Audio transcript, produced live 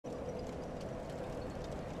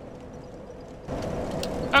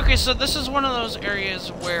Okay, so this is one of those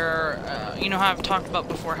areas where, you know how I've talked about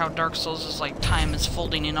before how Dark Souls is like time is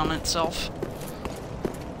folding in on itself?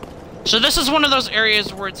 So this is one of those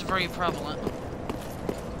areas where it's very prevalent.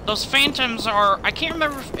 Those phantoms are, I can't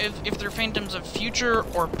remember if they're phantoms of future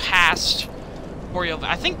or past Boreal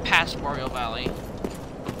Valley. I think past Boreal Valley.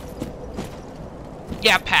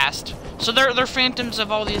 Yeah, past. So they're phantoms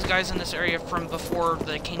of all these guys in this area from before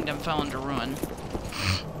the kingdom fell into ruin.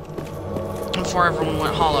 Before everyone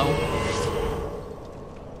went hollow.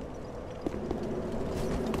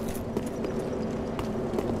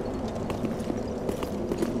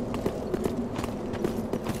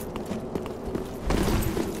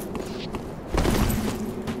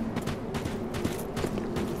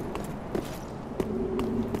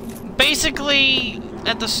 Basically,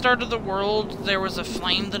 at the start of the world, there was a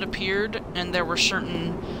flame that appeared, and there were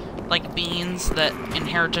certain, like, beings that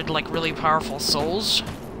inherited, like, really powerful souls.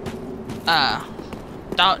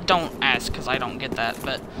 Don't ask, because I don't get that,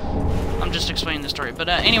 but I'm just explaining the story. But,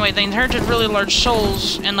 anyway, they inherited really large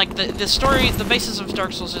souls, and, like, the story, the basis of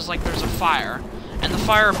Dark Souls is, like, there's a fire. And the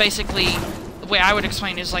fire, basically, the way I would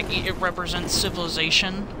explain it is, like, it represents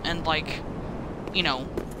civilization, and, like, you know,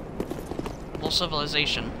 well,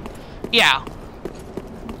 civilization. Yeah.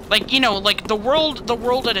 Like, you know, like, the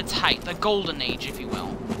world at its height, the Golden Age, if you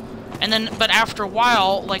will. And then, but after a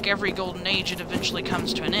while, like every Golden Age, it eventually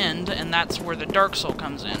comes to an end, and that's where the Dark Soul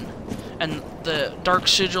comes in. And the Dark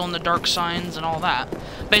Sigil and the Dark Signs and all that.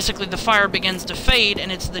 Basically, the fire begins to fade,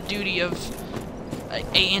 and it's the duty of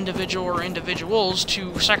a individual or individuals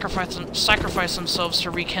to sacrifice themselves to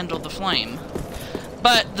rekindle the flame.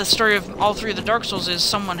 But the story of all three of the Dark Souls is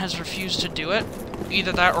someone has refused to do it.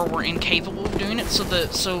 Either that or we're incapable of doing it,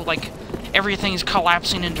 so like, everything's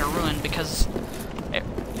collapsing into ruin because,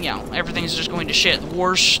 you know, everything's just going to shit.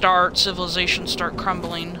 Wars start, civilizations start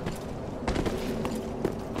crumbling.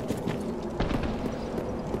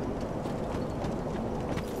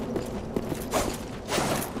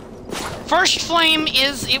 First Flame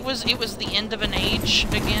it was the end of an age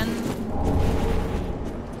again.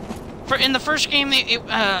 In the first game,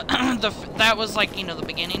 that was like, you know, the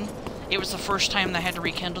beginning. It was the first time they had to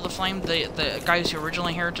rekindle the flame. The guys who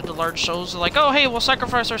originally inherited the large souls were like, oh, hey, we'll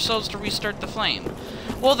sacrifice ourselves to restart the flame.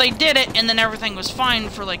 Well, they did it, and then everything was fine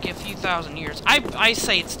for, like, a few thousand years. I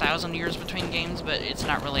say it's 1,000 years between games, but it's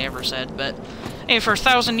not really ever said. But, hey, for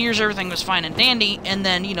 1,000 years, everything was fine and dandy, and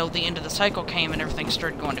then, you know, the end of the cycle came, and everything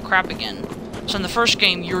started going to crap again. So in the first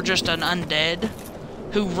game, you're just an undead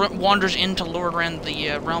who wanders into Lordran,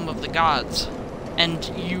 the realm of the gods, and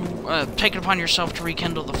you take it upon yourself to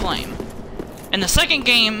rekindle the flame. In the second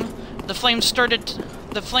game, the flame started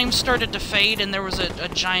to fade, and there was a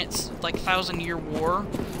giant, like, 1,000-year war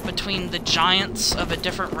between the giants of a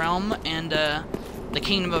different realm and the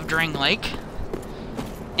kingdom of Drang Lake.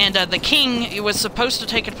 And the king was supposed to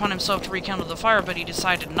take it upon himself to rekindle the fire, but he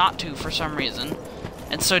decided not to for some reason.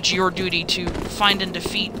 And so it's your duty to find and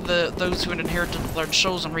defeat those who had inherited the large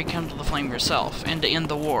souls and rekindle the flame yourself, and to end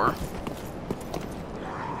the war.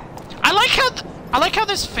 I like how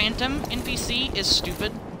this Phantom NPC is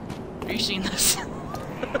stupid. Are you seeing this?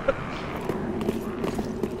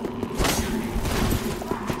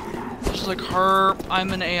 Just like, herp,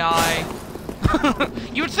 I'm an AI.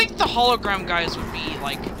 You would think the hologram guys would be,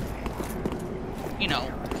 like, you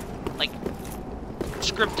know, like,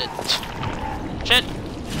 scripted. Shit.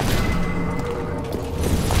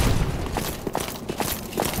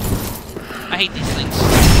 I hate these things.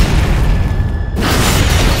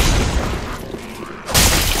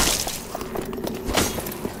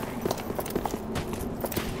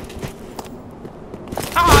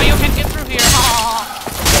 Ah, you can get through here. Ah.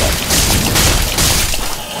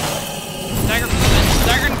 Dagger for the win.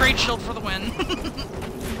 Dagger and Great Shield for the win.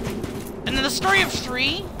 And then the story of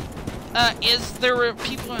 3 is there were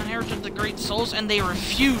people who inherited the Great Souls and they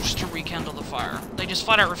refused to rekindle the fire. They just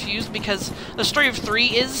flat out refused because the story of 3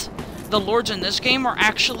 is the lords in this game are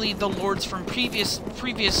actually the lords from previous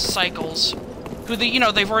cycles who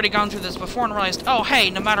they've already gone through this before and realized, oh hey,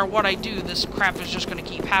 no matter what I do, this crap is just going to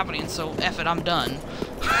keep happening, so F it, I'm done.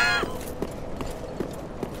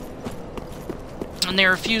 And they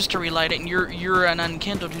refuse to relight it, and you're an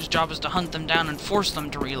unkindled whose job is to hunt them down and force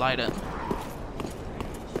them to relight it.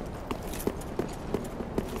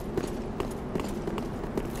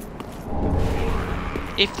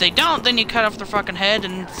 If they don't, then you cut off their fucking head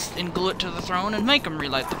and glue it to the throne and make them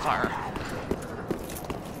relight the fire.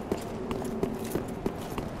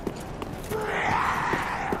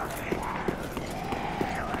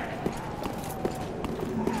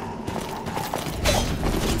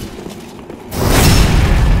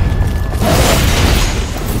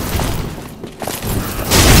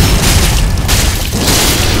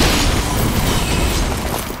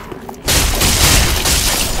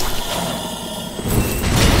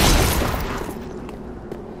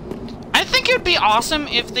 it would be awesome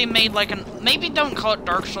if they made like maybe don't call it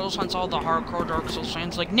Dark Souls since all the hardcore Dark Souls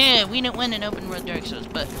fans like, nah, we don't want an open world Dark Souls,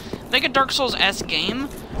 but make a Dark Souls-esque game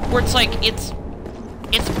where it's like it's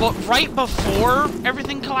right before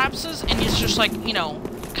everything collapses, and it's just like, you know,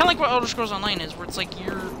 kind of like what Elder Scrolls Online is, where it's like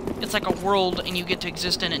it's like a world and you get to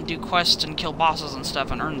exist in it and do quests and kill bosses and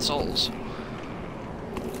stuff and earn souls.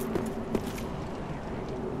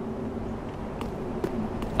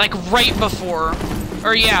 Like right before,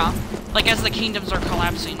 or yeah, like as the kingdoms are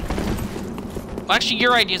collapsing. Well, actually,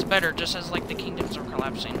 your idea is better, just as like the kingdoms are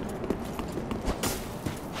collapsing.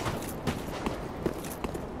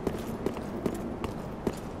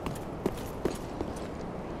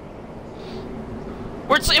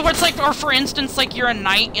 Where it's like, or for instance, like you're a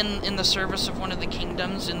knight in the service of one of the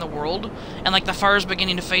kingdoms in the world, and like the fire is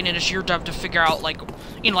beginning to fade, and it's your job to figure out, like,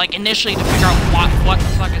 you know, like initially to figure out what the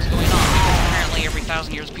fuck is going on, because apparently every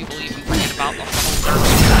 1,000 years people even forget about the whole Dark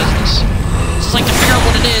Souls business. So it's like to figure out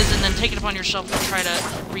what it is, and then take it upon yourself to try to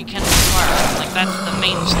rekindle the fire. Like that's the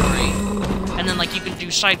main story, and then like you can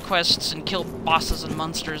do side quests and kill bosses and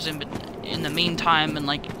monsters in the meantime, and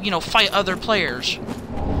like, you know, fight other players.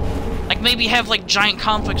 Like, maybe have, like, giant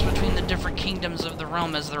conflicts between the different kingdoms of the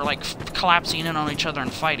realm as they're, like, collapsing in on each other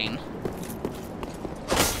and fighting.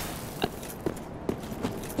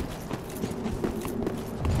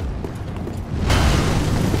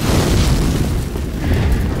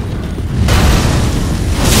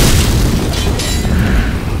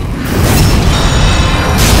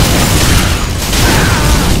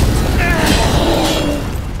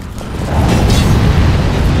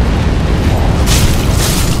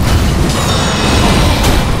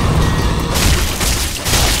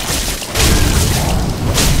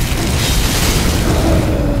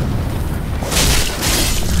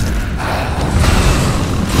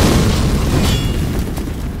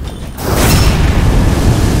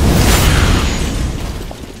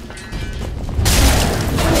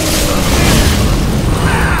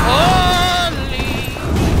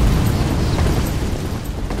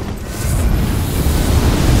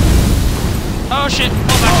 Oh shit,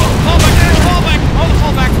 fall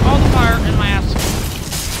back, all the fire in my ass.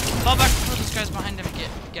 Fall back before this guy's behind him and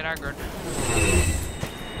get aggroed.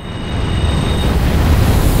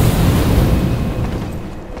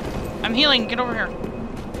 I'm healing, get over here.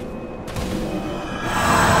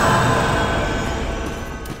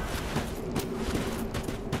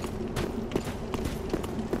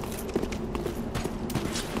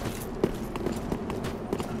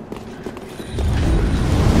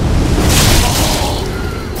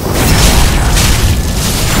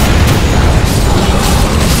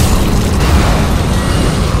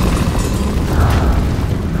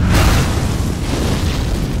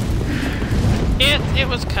 It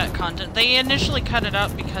was cut content. They initially cut it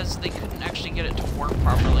out because they couldn't actually get it to work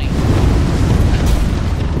properly.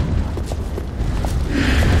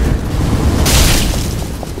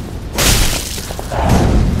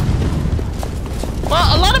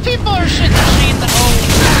 Well, a lot of people are saying that, oh,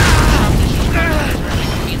 this is going to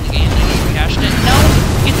be in the game, they just rehashed it. No,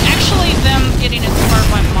 it's actually them getting inspired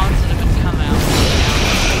by mods that have been come out,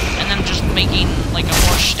 and them just making, like, a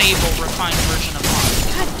more stable, refined version of mods.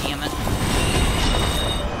 God damn it.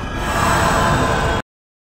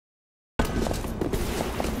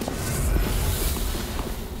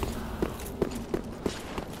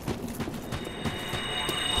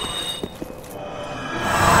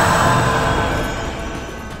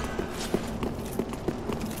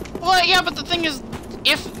 Well, yeah, but the thing is,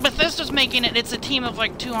 if Bethesda's making it, it's a team of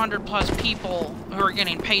like 200 plus people who are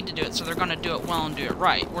getting paid to do it, so they're gonna do it well and do it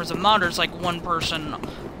right. Whereas a modder's like one person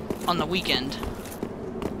on the weekend.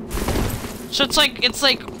 So it's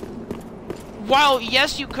like, while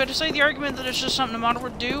yes, you could say the argument that it's just something a modder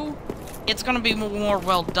would do, it's gonna be more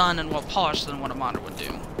well done and well polished than what a modder would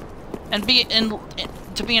do. And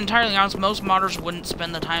to be entirely honest, most modders wouldn't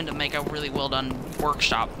spend the time to make a really well done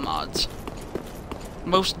workshop mods.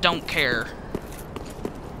 Most don't care.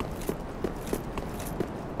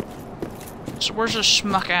 So where's this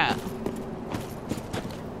schmuck at?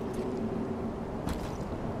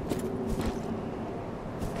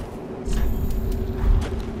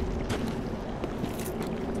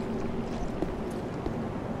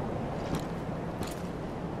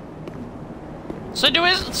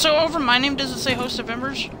 So over my name, does it say Host of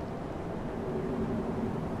Embers?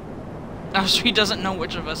 Oh, so he doesn't know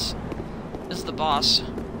which of us is the boss.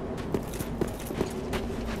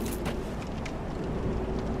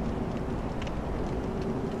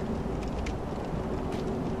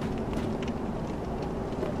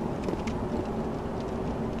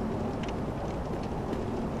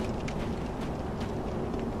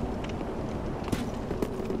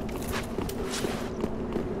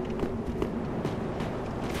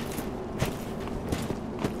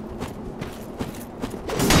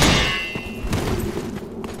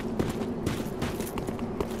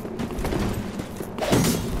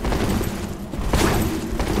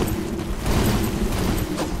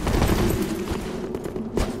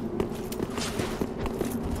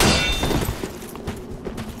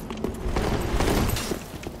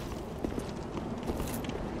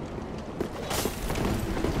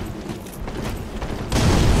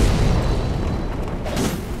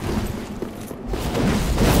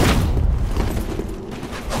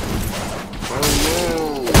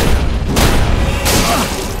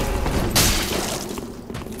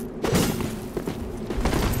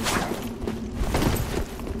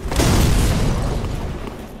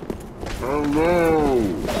 Hello!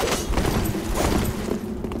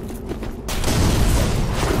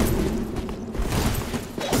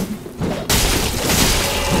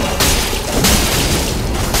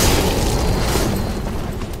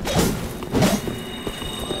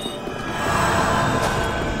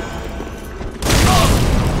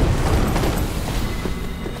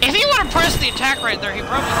 If he would have pressed the attack right there, he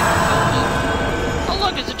probably could have killed me. Oh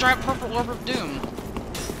look, it's a giant purple orb of doom.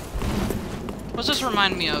 What's this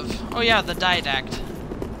remind me of? Oh yeah, the Didact.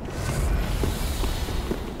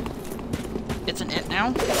 It's an it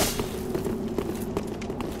now?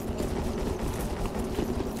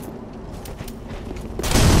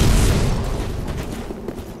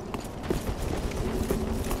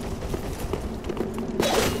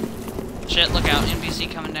 Shit, look out, NPC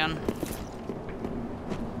coming down.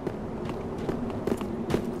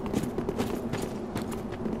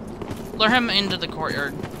 Lure him into the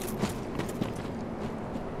courtyard.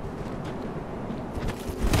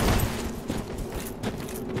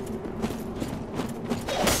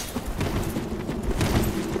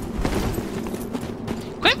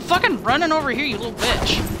 Quit fucking running over here, you little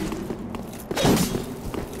bitch.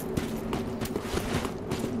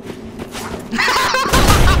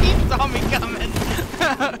 He saw me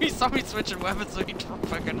coming. He saw me switching weapons, so he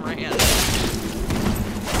fucking ran.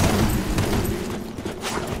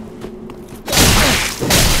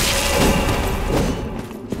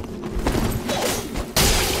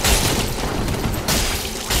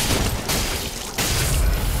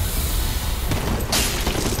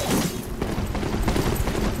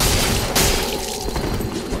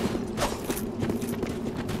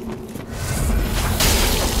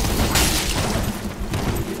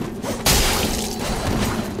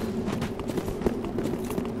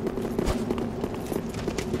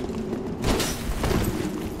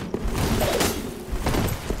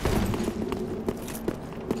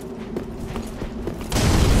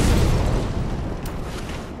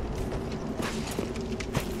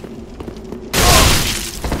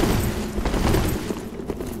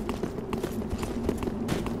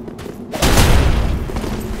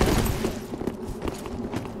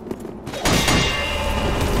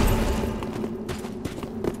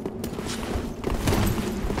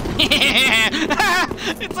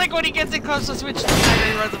 It's like when he gets it close to switch to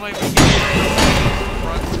fire, he runs away, but he gets it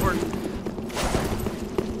runs toward.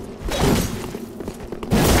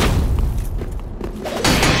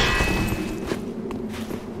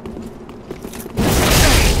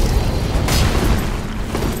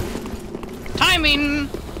 Timing!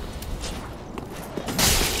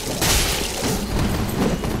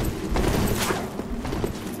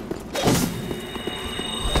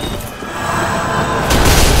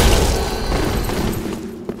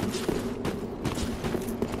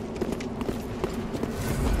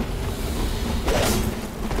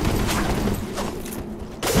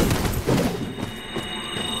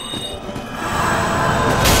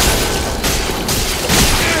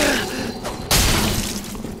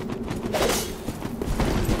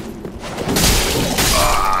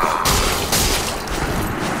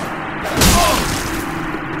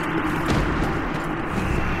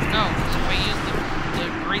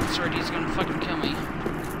 He's gonna fucking kill me.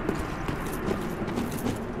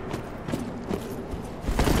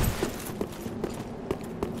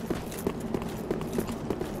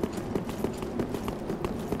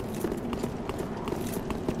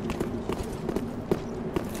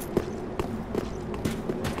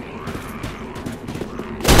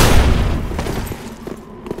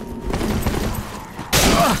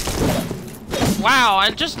 Wow,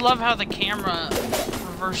 I just love how the camera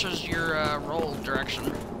reverses your roll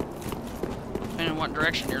direction. Depending on what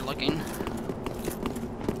direction you're looking.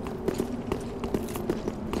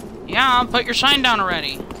 Yeah, put your sign down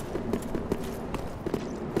already.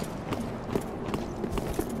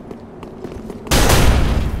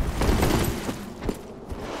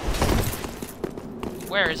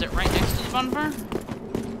 Where? Is it right next to the bonfire?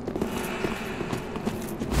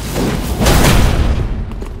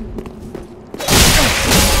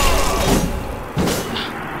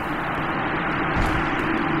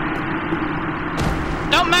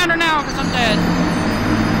 Don't matter now, because I'm dead.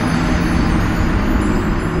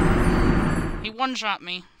 He one-shot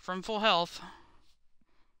me from full health.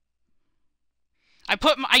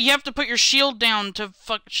 You have to put your shield down to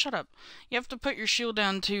shut up. You have to put your shield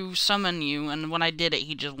down to summon you, and when I did it,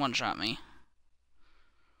 he just one-shot me.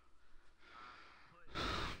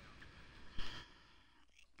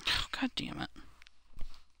 Oh, God damn it.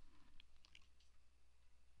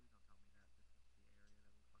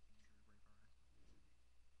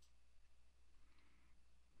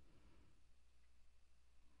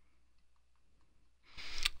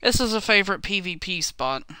 This is a favorite PvP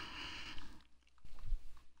spot.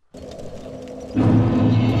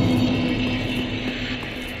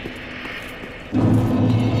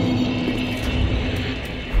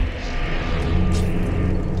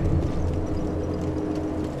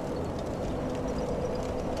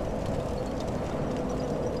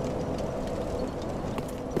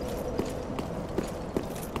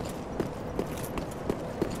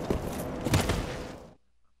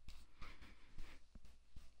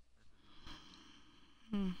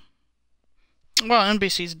 Well,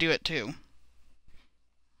 NPCs do it too.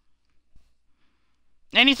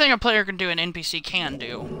 Anything a player can do, an NPC can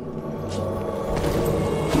do.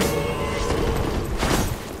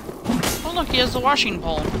 Oh look, he has the washing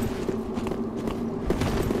pole.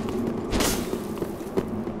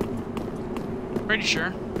 Pretty sure.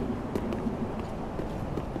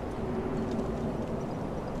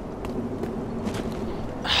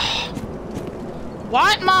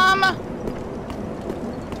 What, Mom?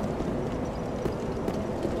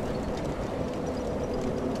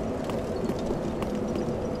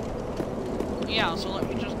 Yeah, so let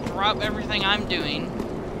me just drop everything I'm doing.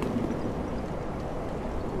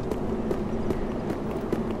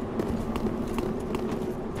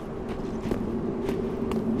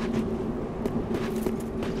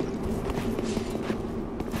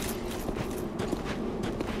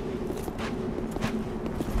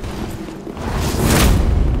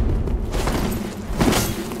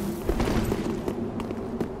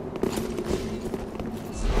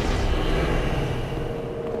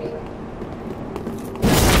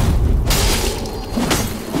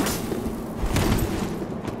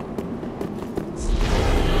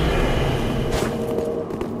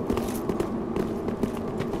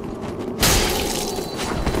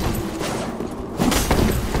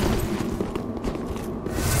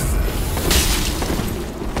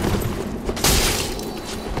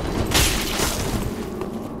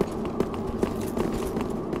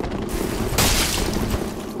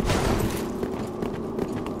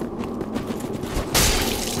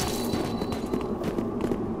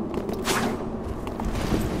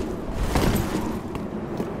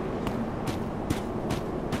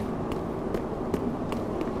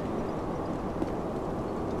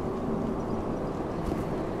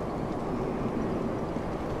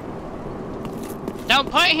 Don't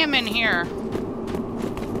put him in here.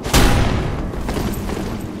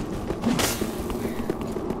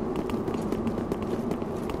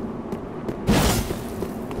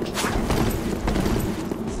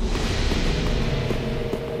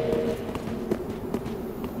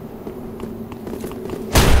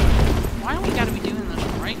 Why do we gotta be doing this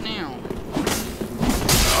right now?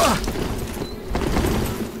 Ugh.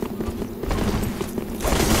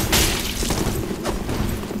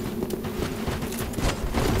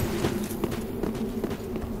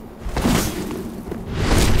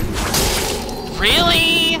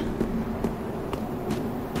 Really?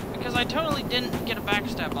 Because I totally didn't get a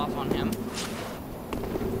backstab off on him.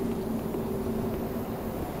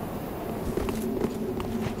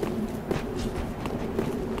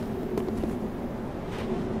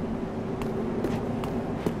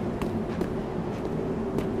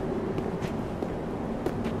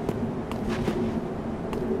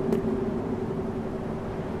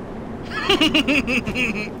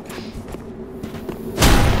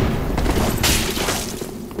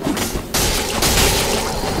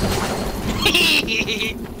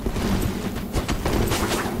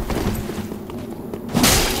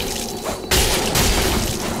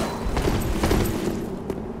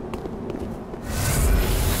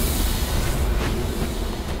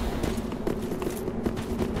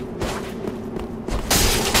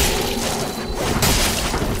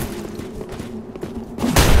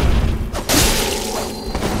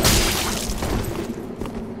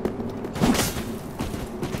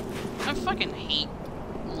 I fucking hate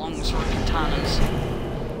longsword katanas.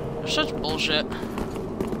 They're such bullshit.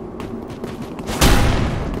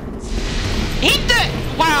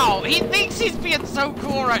 Wow, he thinks he's being so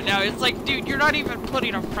cool right now. It's like, dude, you're not even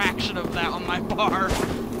putting a fraction of that on my bar.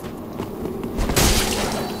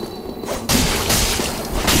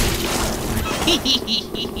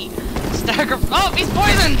 Stagger. Oh, he's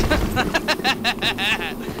poisoned!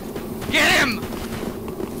 Get him!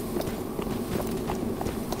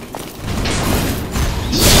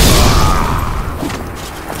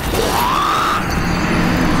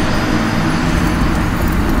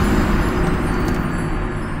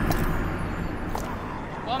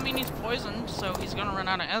 Well, I mean, he's poisoned, so he's gonna run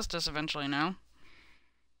out of Estus eventually now.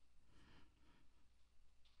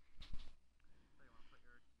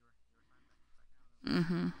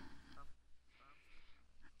 Mm-hmm.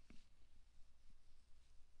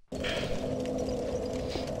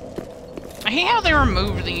 I hate how they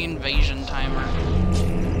removed the invasion timer.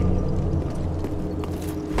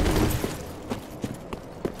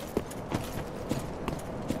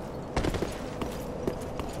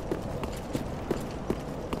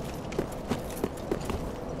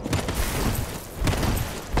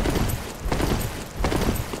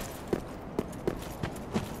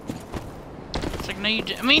 It's like, now you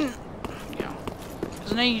I mean, yeah.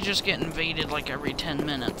 Because now you just get invaded like every 10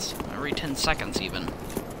 minutes. Every 10 seconds even.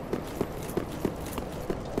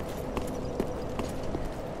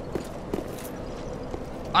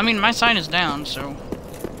 I mean, my sign is down, so...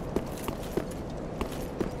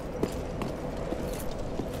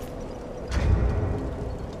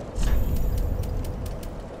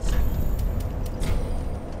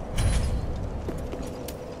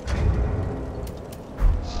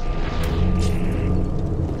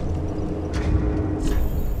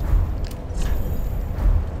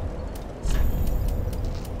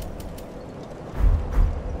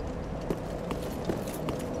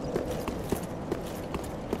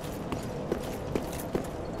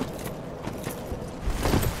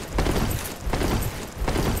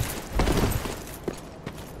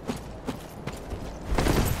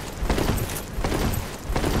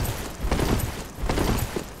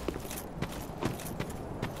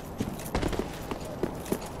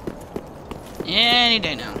 Any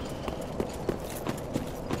day now.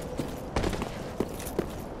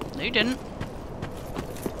 No, you didn't.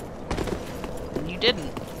 You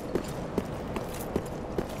didn't.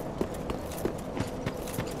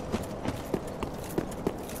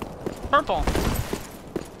 Purple.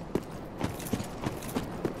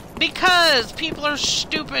 Because people are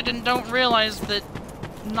stupid and don't realize that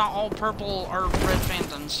not all purple are red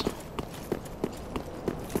phantoms.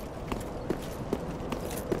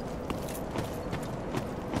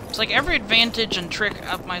 It's like every advantage and trick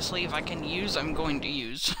up my sleeve I can use, I'm going to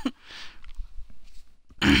use.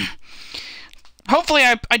 Hopefully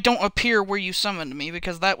I don't appear where you summoned me,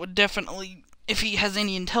 because that would definitely, if he has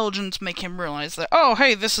any intelligence, make him realize that, oh,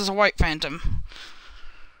 hey, this is a white phantom.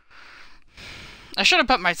 I should have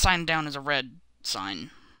put my sign down as a red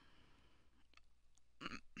sign.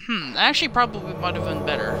 Actually probably might have been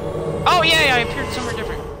better. Oh, yeah, I appeared somewhere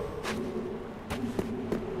different.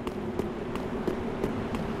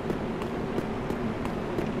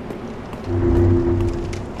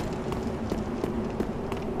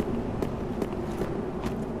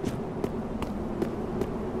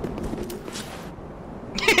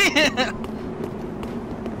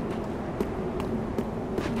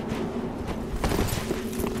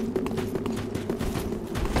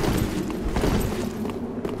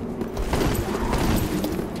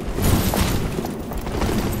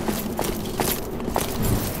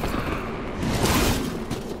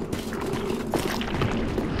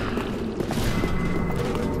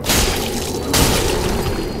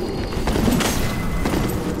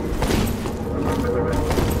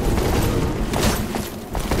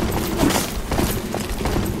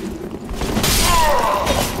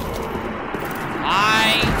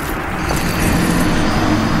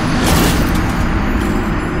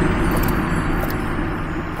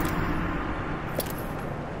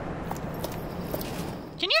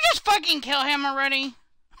 Kill him already?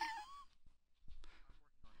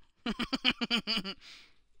 You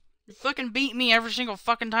fucking beat me every single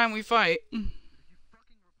fucking time we fight.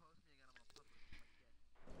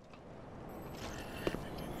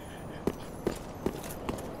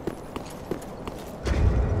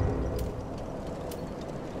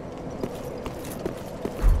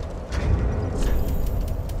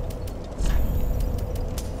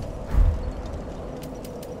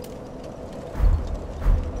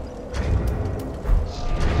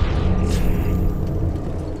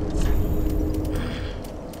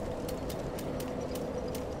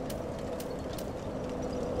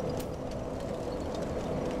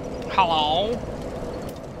 Hello?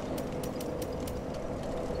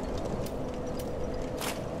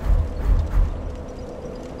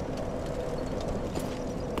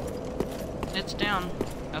 It's down.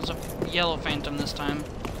 As a yellow phantom this time.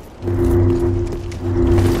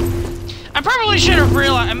 I probably should have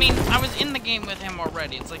realized, I mean, I was in the game with him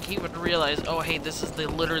already. It's like he would realize, oh hey, this is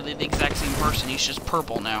literally the exact same person, he's just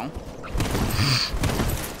purple now.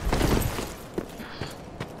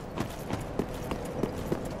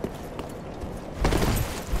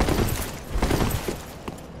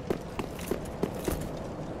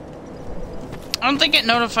 I don't think it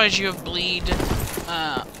notifies you of bleed,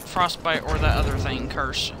 frostbite, or that other thing,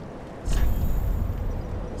 curse.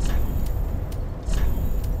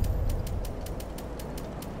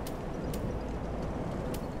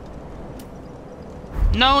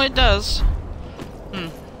 No, it does.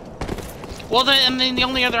 Well, I mean, the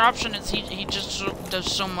only other option is he just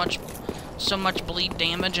does so much bleed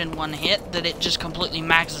damage in one hit that it just completely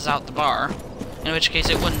maxes out the bar. In which case,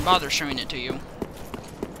 it wouldn't bother showing it to you.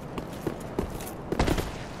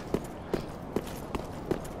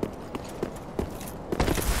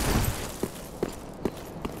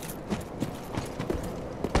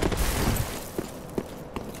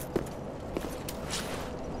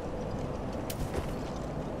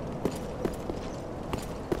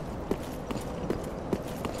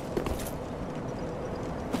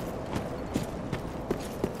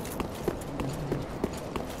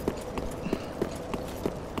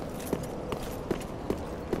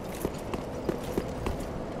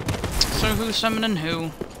 So who's summoning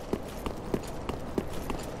who?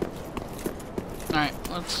 Alright,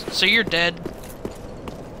 so you're dead.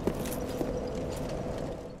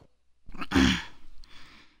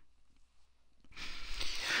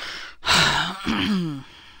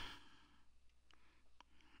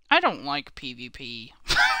 I don't like PvP.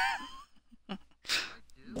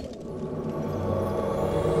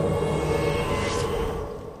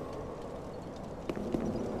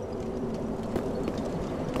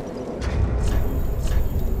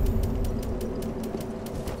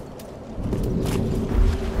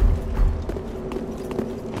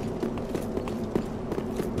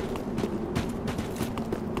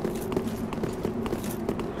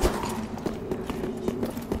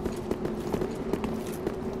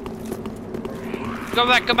 Go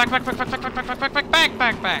back,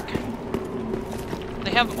 back.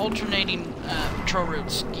 They have alternating patrol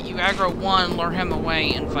routes. You aggro one, lure him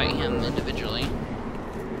away, and fight him individually.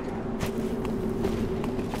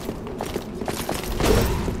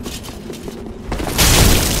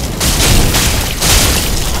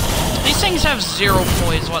 These things have zero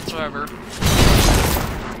poise whatsoever.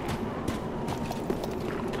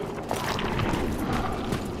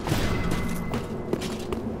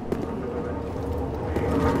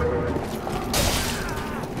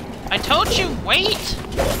 I told you, wait!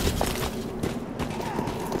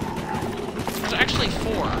 There's actually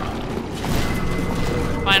 4.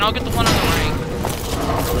 Fine, I'll get the one on the right.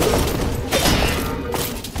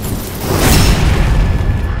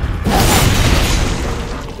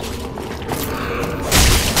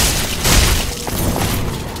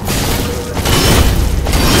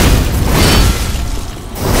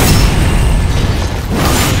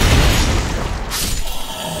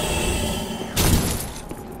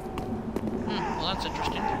 That's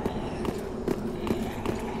interesting.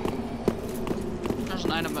 There's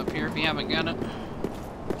an item up here if you haven't got it.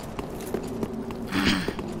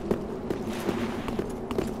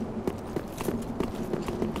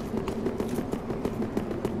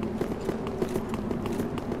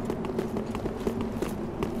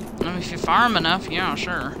 I mean, if you farm enough, yeah,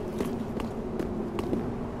 sure.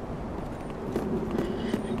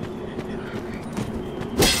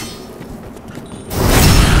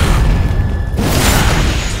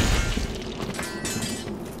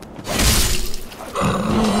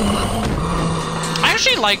 I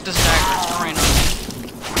actually like this dagger, it's great.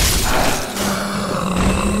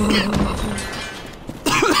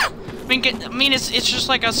 I mean, it's just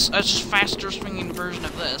like a faster swinging version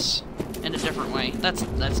of this in a different way. That's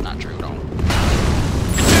not true at all.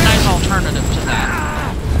 It's a nice alternative to that.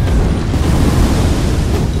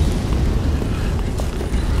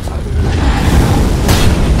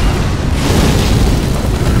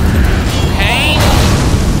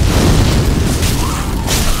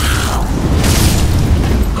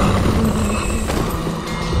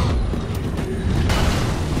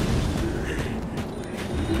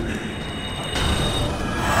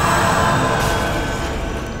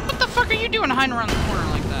 Hiding around the corner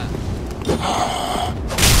like that.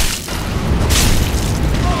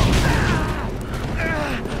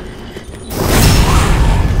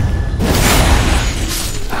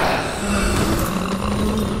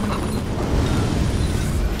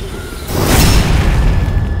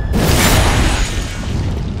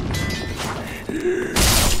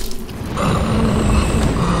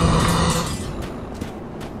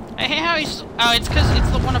 Hey, how he's... Oh, it's because it's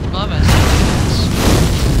the one above us.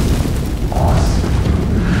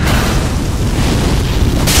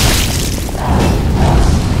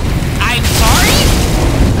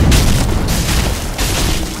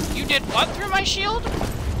 What through my shield?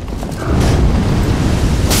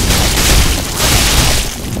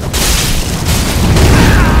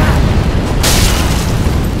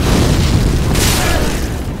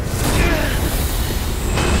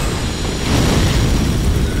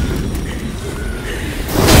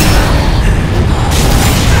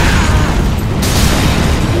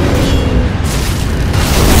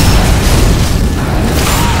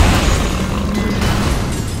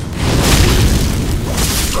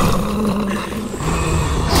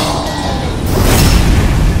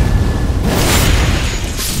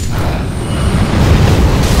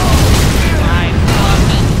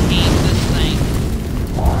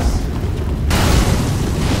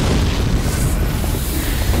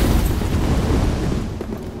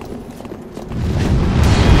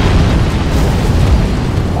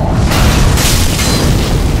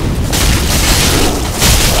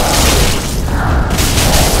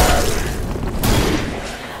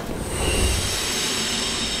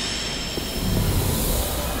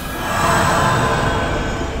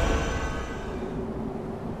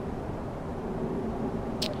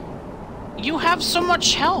 You have so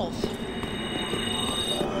much health.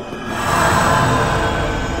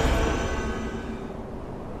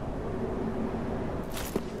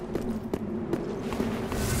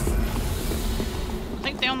 I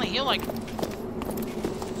think they only heal like...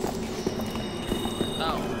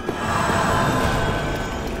 Oh.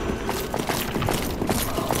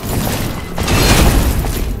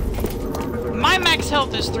 My max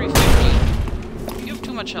health is 350. You have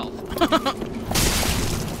too much health.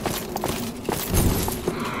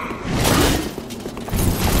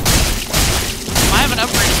 I haven't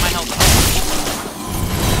upgraded my health at all.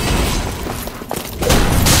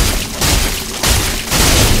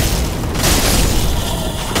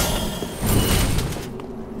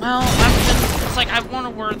 Well, it's like I want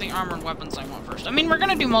to wear the armored weapons I want first. I mean, we're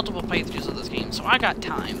gonna do multiple playthroughs of this game, so I got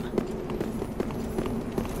time.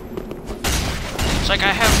 It's like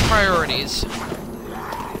I have priorities.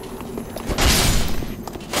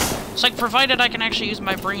 It's like, provided I can actually use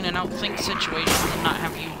my brain and outthink situations and not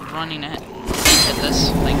have you running at this.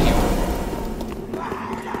 Thank you.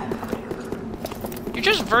 You're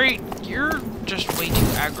just way too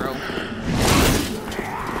aggro.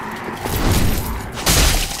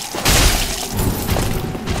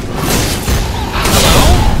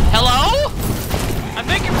 Hello? I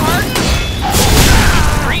beg your pardon?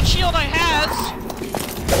 Great shield I has.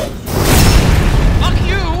 Fuck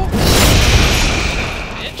you!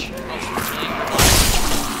 Bitch. Oh, really?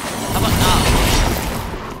 How about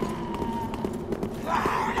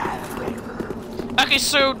now? Okay,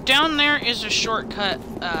 so down there is a shortcut,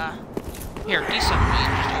 here, D7,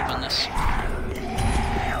 just open this.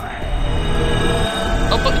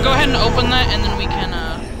 Go ahead and open that, and then we can,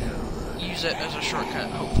 use it as a shortcut,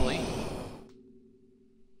 hopefully.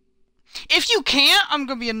 If you can't, I'm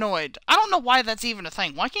gonna be annoyed. I don't know why that's even a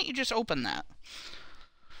thing. Why can't you just open that?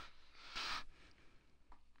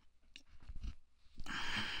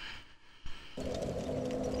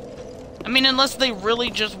 I mean, unless they really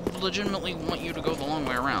just legitimately want you to go the long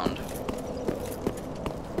way around.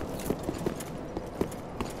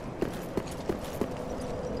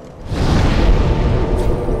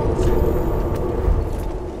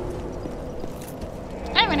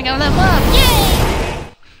 I'm gonna go level up! Yay!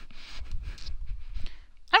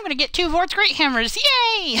 I'm gonna get 2 Vort's Great Hammers!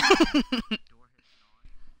 Yay!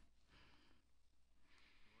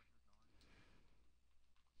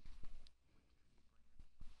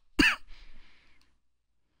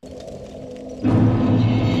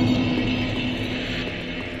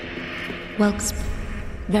 Welks,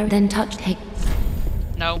 very then touch take.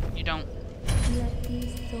 No, you don't. Let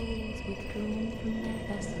these souls withdrawn from their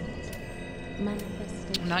vessels,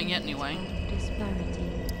 manifested Not yet, anyway. Disparity,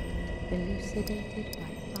 elucidated by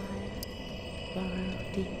fire, burrow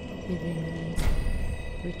deep within me,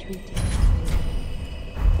 retreating.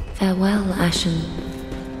 Farewell, Ashen.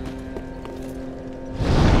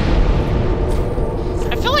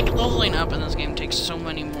 I feel like leveling up in this game takes so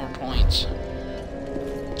many more points.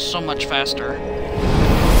 So much faster.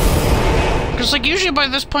 Because, like, usually by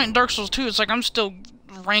this point in Dark Souls 2, it's like I'm still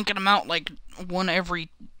ranking them out, like, one every,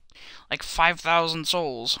 like, 5,000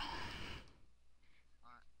 souls.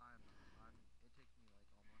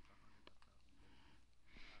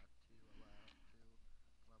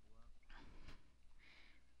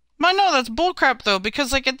 I know, that's bullcrap, though,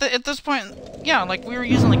 because, like, at this point, yeah, like, we were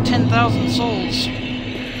using, like, 10,000 souls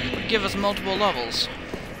would give us multiple levels.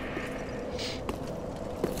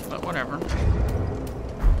 But whatever.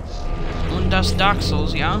 Undas Dark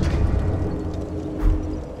Souls, yeah?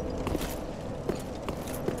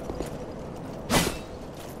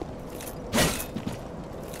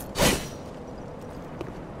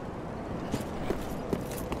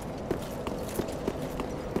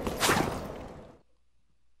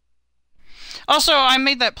 Also, I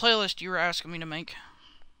made that playlist you were asking me to make.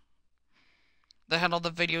 That had all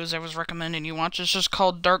the videos I was recommending you watch. It's just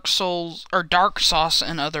called Dark Souls, or Dark Sauce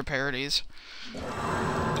and Other Parodies.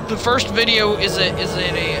 The first video is an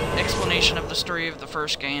explanation of the story of the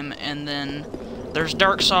first game, and then there's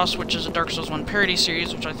Dark Sauce, which is a Dark Souls 1 parody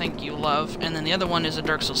series, which I think you love, and then the other one is a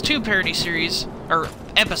Dark Souls 2 parody series, or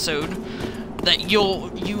episode, that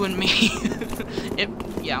you and me,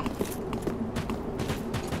 yeah.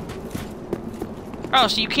 Oh,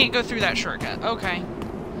 so you can't go through that shortcut, okay.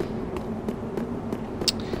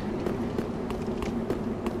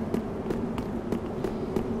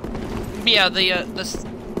 But yeah, this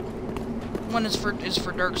one is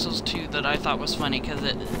for Dark Souls 2 that I thought was funny because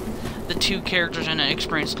the two characters in it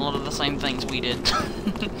experienced a lot of the same things we did.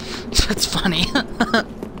 So it's funny.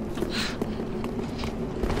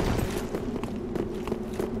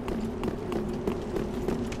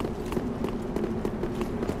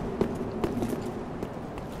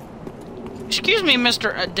 Excuse me,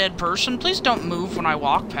 Mr. Dead Person. Please don't move when I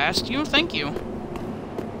walk past you. Thank you.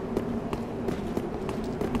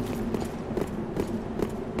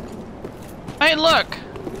 Hey, look!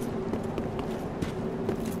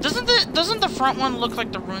 Doesn't the front one look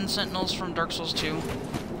like the Ruined Sentinels from Dark Souls 2?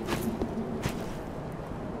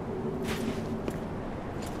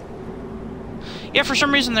 Yeah, for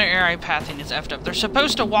some reason their area pathing is effed up. They're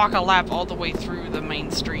supposed to walk a lap all the way through the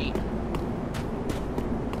main street.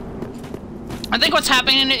 I think what's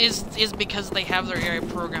happening is because they have their area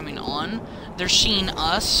programming on, they're seeing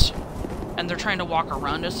us, and they're trying to walk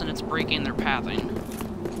around us, and it's breaking their pathing.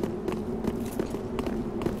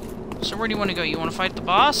 So where do you want to go? You want to fight the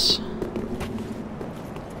boss?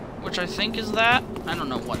 Which I think is that. I don't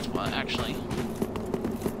know what's what, actually.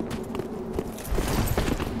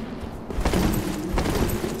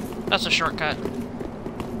 That's a shortcut.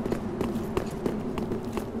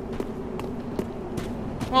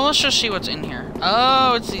 Well, let's just see what's in here.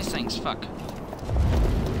 Oh, it's these things. Fuck.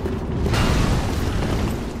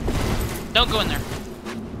 Don't go in there.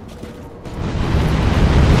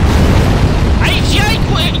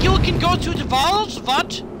 You can go to the walls?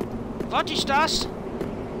 What? What is das?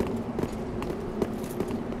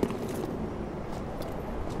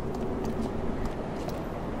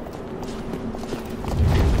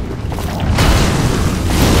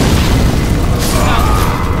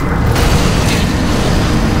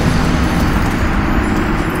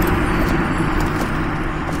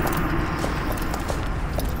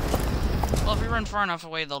 Well, if we run far enough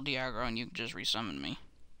away, they'll de-aggro and you can just resummon me.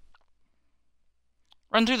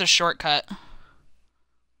 Run through the shortcut.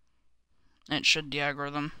 And it should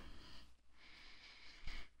de-aggro them.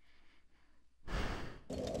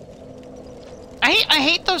 I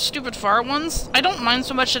hate those stupid far ones. I don't mind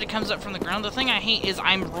so much that it comes up from the ground. The thing I hate is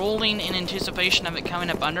I'm rolling in anticipation of it coming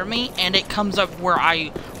up under me, and it comes up where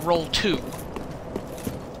I roll to.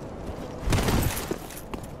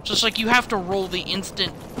 Just like you have to roll the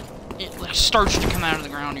instant it like starts to come out of the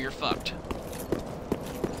ground or you're fucked.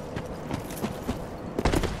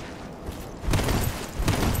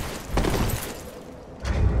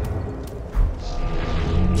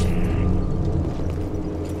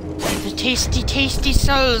 Tasty, tasty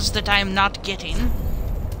souls that I'm not getting.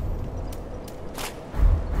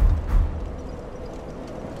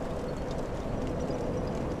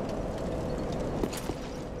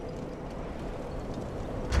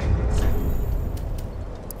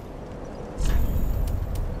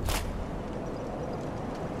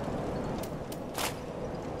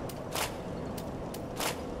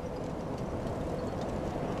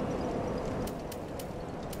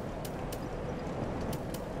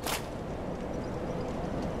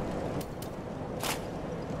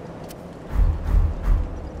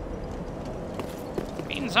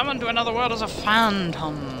 Summoned to another world as a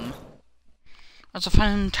phantom. As a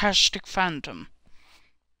fantastic phantom.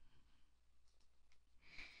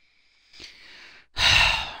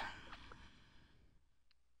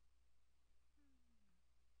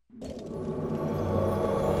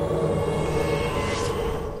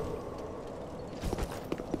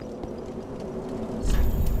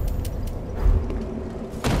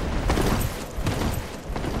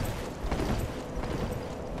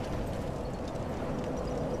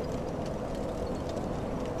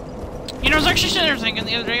 You know, I was actually sitting there thinking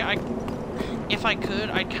the other day, if I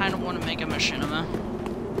could, I'd kind of want to make a machinima.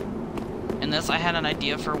 In this, I had an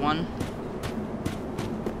idea for one.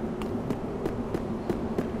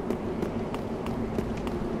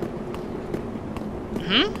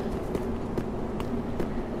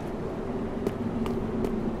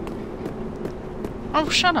 Oh,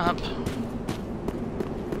 shut up.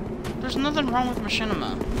 There's nothing wrong with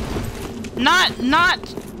machinima. Not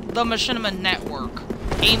the machinima network.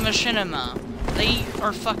 A machinima. They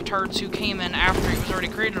are fucktards who came in after it was already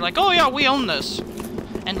created, like, oh yeah, we own this.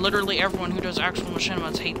 And literally everyone who does actual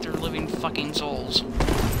machinimas hate their living fucking souls.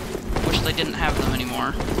 Wish they didn't have them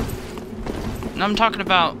anymore. And I'm talking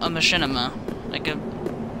about a machinima. Like a...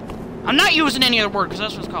 I'm not using any other word, because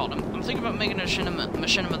that's what it's called. I'm thinking about making a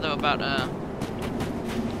machinima, though, about,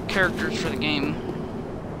 characters for the game.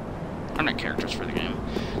 Or not characters for the game.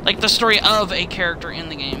 Like, the story of a character in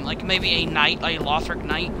the game. Like, maybe a knight, a Lothric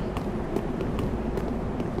knight.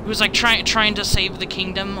 Who's, like, trying to save the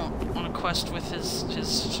kingdom on a quest with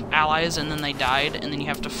his allies, and then they died, and then you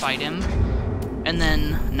have to fight him. And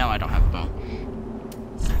then... No, I don't have a bow.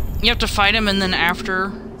 You have to fight him, and then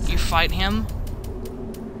after you fight him...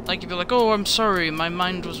 Like, you'd be like, oh, I'm sorry, my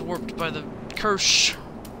mind was warped by the curse.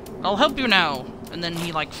 I'll help you now. And then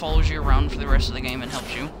he, like, follows you around for the rest of the game and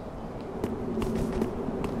helps you.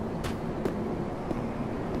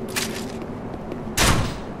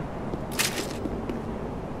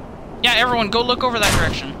 Yeah, everyone, go look over that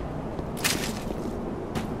direction.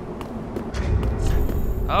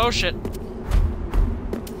 Oh, shit.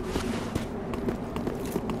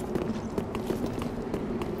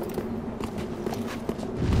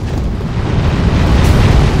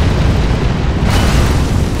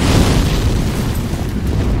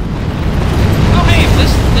 Oh, hey,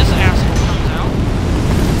 this asshole comes out.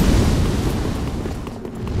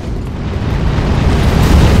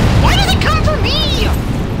 Why does it come for me?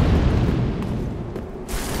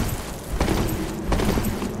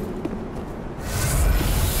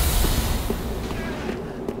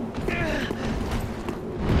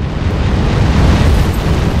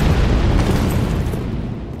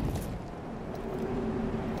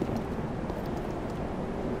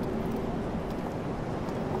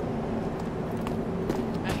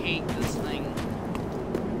 I hate this thing.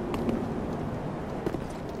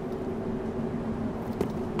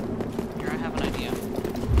 Here, I have an idea.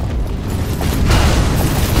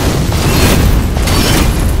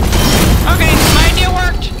 Okay, my idea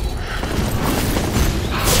worked!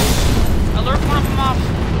 Alert one of them off.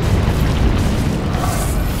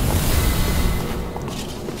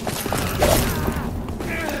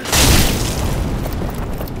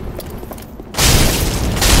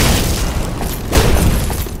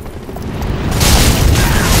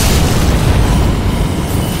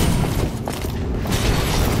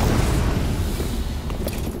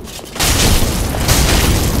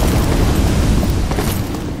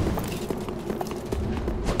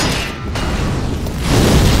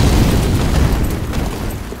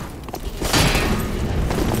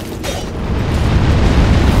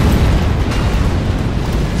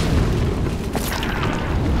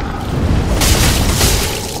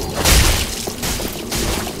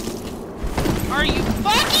 Are you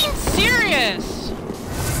fucking serious?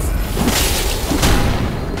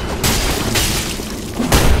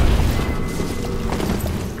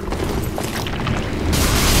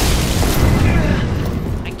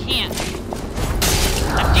 I can't.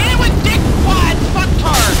 I'm dealing with dick quad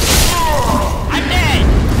fucktard. I'm dead.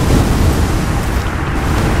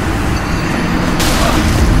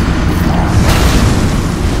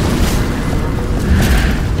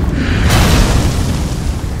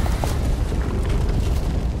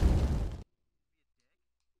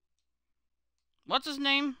 What's his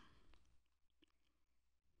name?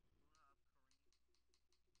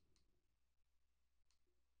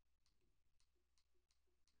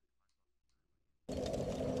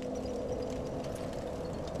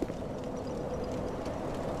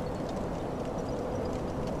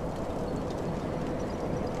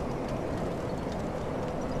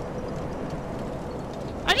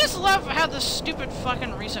 I just love how the stupid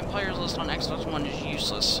fucking recent players list on Xbox One is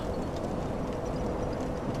useless.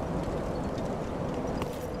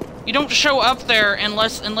 You don't show up there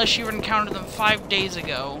unless you encountered them 5 days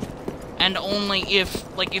ago, and only if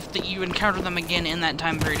you encounter them again in that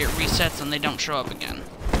time period, it resets and they don't show up again.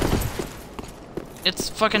 It's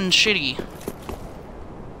fucking shitty.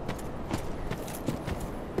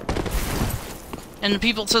 And the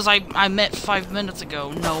people says I met 5 minutes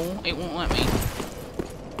ago. No, it won't let me.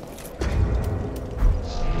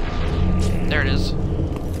 There it is.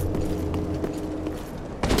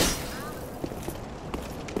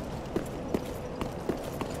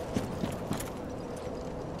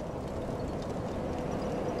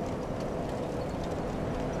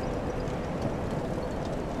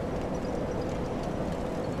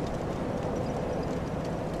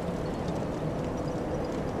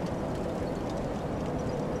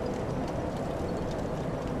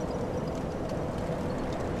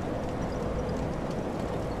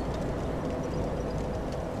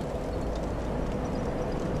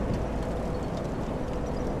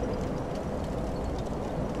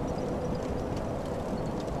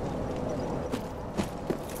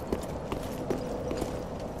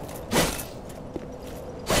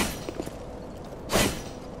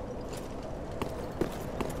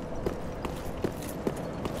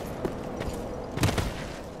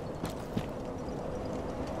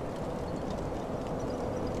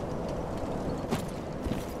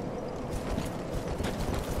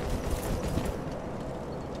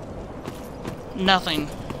 Nothing.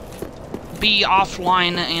 Be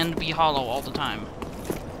offline and be hollow all the time.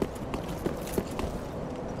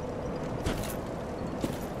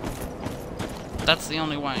 That's the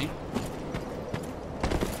only way.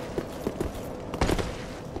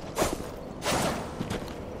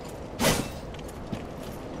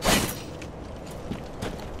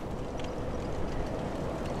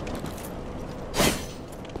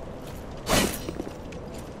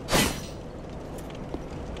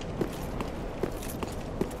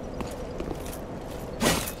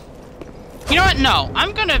 what? No,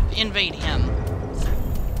 I'm gonna invade him.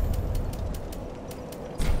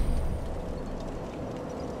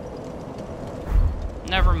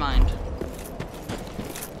 Never mind.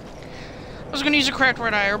 I was gonna use a cracked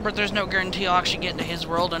red eye, but there's no guarantee I'll actually get into his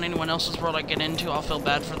world, and anyone else's world I get into, I'll feel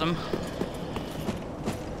bad for them.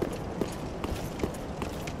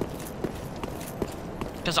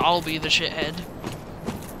 Because I'll be the shithead.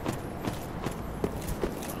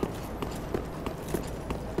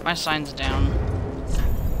 My sign's down.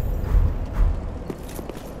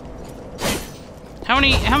 How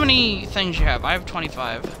many things you have? I have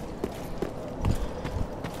 25.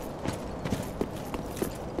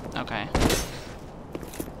 Okay.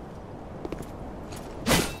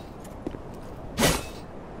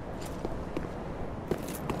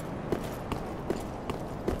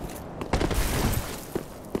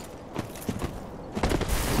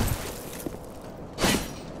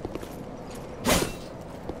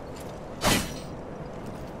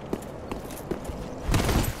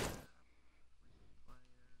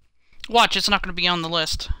 Watch, it's not going to be on the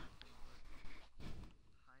list.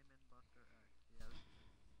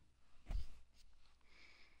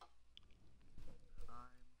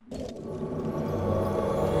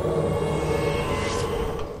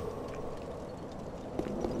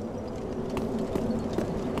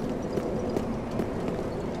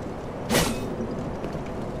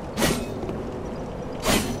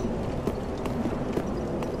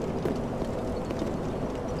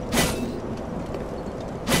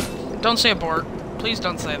 Don't say abort. Please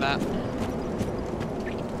don't say that.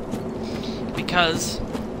 Because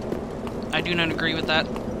I do not agree with that.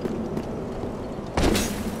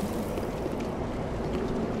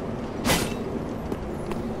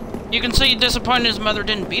 You can say you're disappointed his mother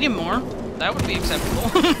didn't beat him more. That would be acceptable.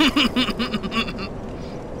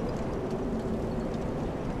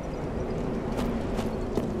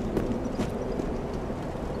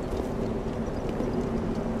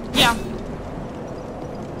 Yeah.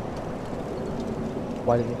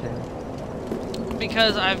 Why did you say that?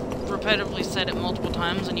 Because I've repetitively said it multiple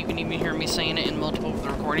times, and you can even hear me saying it in multiple of the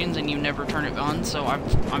recordings, and you never turn it on, so I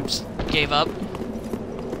just gave up.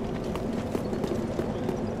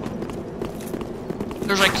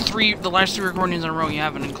 There's like the last 3 recordings in a row you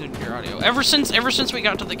haven't included your audio. Ever since we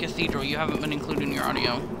got to the cathedral, you haven't been including your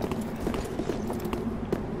audio.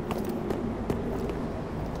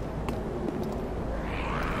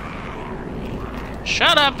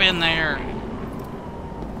 Shut up in there!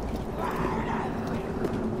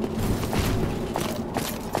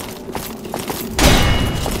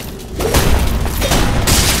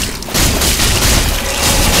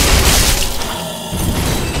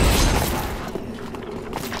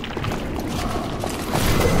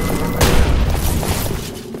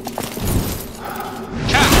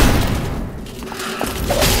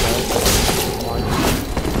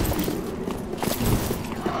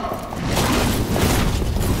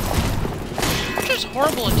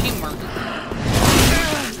 Horrible at teamwork.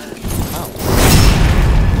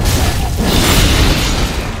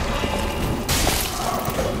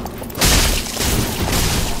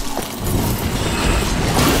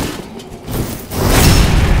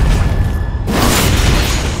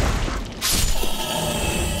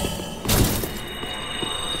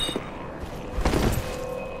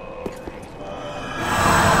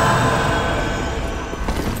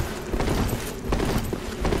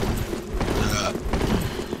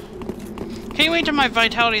 Can't wait till my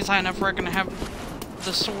vitality's high enough where I can have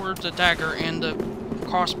the sword, the dagger, and the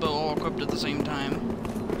crossbow all equipped at the same time.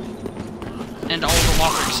 And all the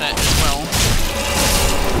locker set as well.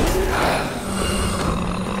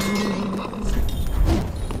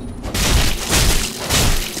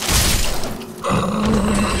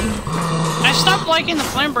 I stopped liking the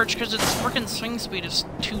flame birch because its frickin' swing speed is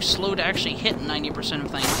too slow to actually hit 90%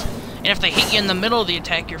 of things. And if they hit you in the middle of the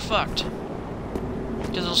attack, you're fucked.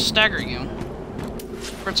 Because it'll stagger you.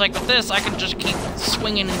 Where it's like with this, I can just keep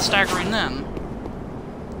swinging and staggering them.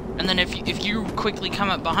 And then if you quickly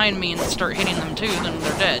come up behind me and start hitting them too, then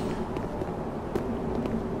they're dead.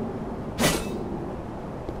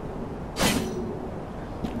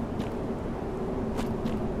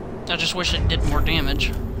 I just wish it did more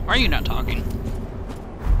damage. Why are you not talking?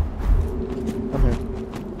 I'm here.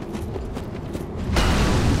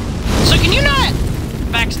 So can you not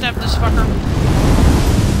backstab this fucker?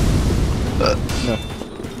 No.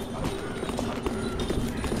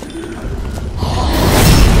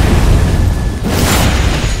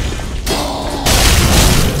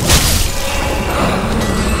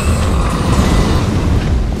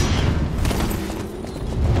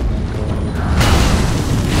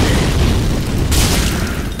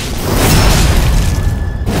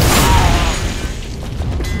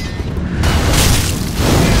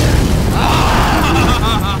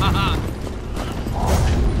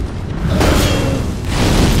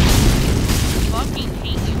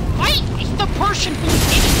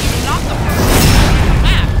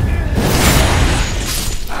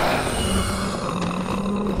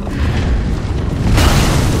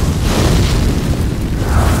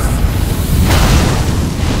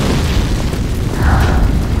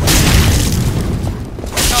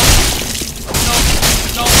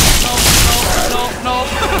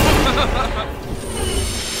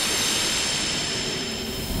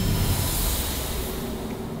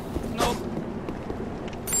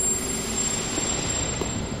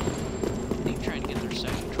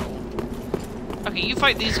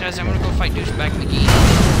 fight these guys, I'm gonna go fight Douchebag McGee.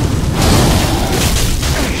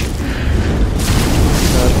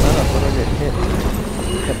 I'm gonna get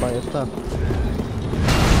hit by his stuff.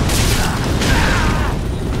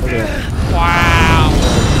 Look at that. Wow.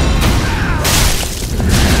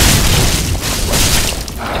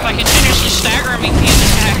 If I continuously stagger him, he can't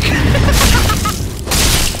attack.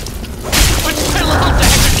 Which my little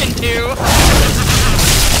dagger can do.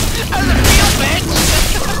 How's it feel, bitch?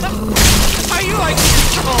 How you like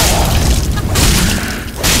control?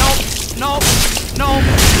 Nope. Nope. Nope.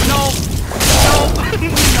 Nope. Nope.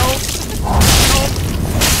 Nope. Nope.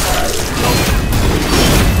 Nope.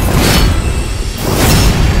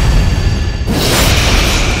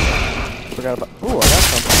 Forgot about. Ooh, I got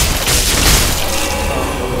something.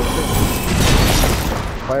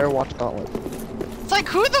 Firewatch Gauntlet. It's like,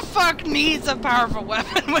 who the fuck needs a powerful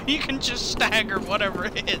weapon when you can just stagger whatever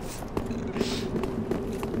it is?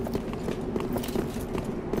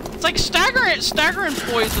 It's like stagger and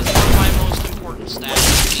poise is one of my most important stats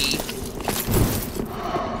to me.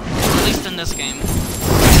 At least in this game.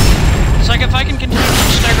 It's like if I can continue to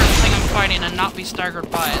stagger the thing I'm fighting and not be staggered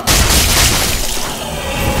by it.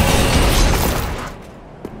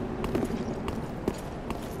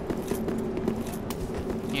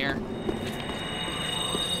 Here.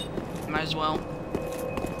 Might as well.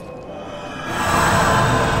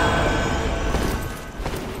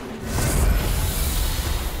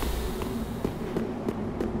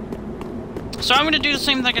 So I'm gonna do the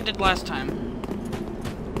same thing I did last time.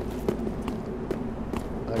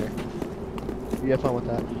 Okay. You have fun with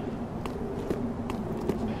that.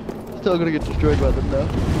 Still gonna get destroyed by them though.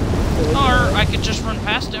 Or I could just run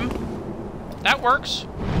past him. That works.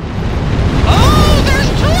 Oh, there's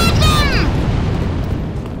two of them!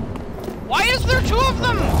 Why is there two of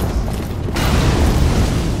them?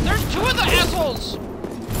 There's two of the assholes!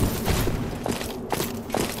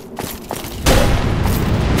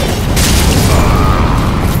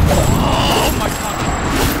 Oh my god.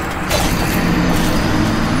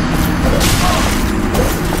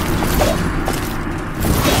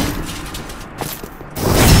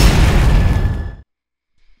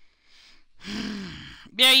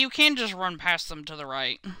 Yeah, you can just run past them to the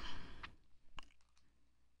right.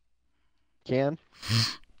 Can?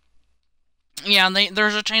 Yeah,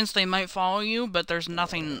 there's a chance they might follow you, but there's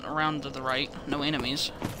nothing around to the right. No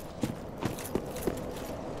enemies.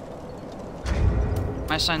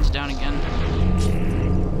 My sign's down again.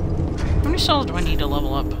 How many cells do I need to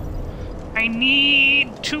level up? I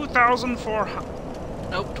need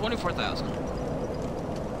 2,400. Nope, 24,000.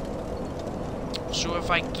 So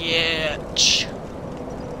if I get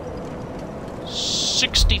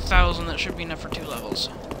 60,000, that should be enough for 2 levels.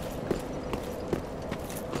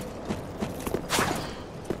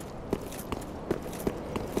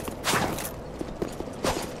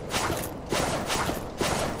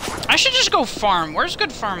 I should just go farm. Where's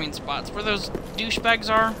good farming spots? Where those douchebags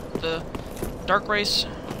are? The dark race?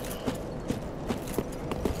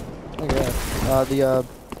 Okay.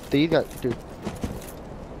 These guys, dude.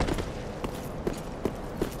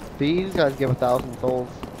 These guys give 1,000 souls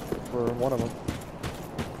for one of them.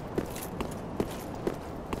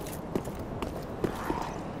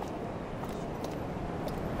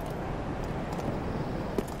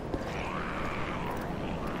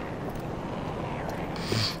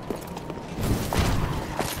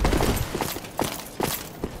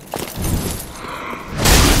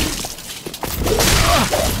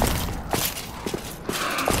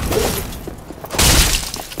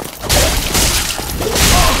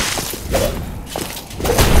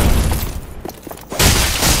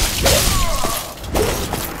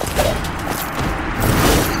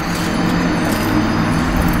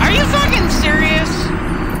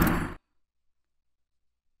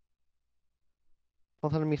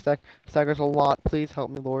 Enemy staggers a lot. Please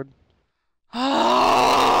help me, Lord.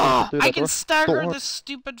 I can stagger the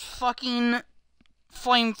stupid fucking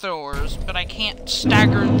flamethrowers, but I can't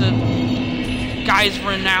stagger the guys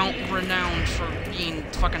renowned for being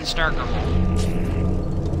fucking staggerable.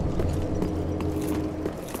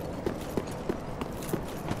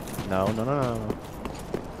 No.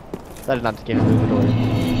 That did not get through the door,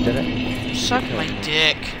 did it? Suck my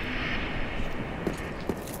dick.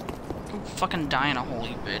 Fucking dying a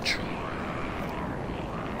holy bitch.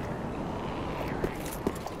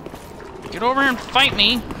 Get over here and fight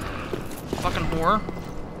me, fucking whore.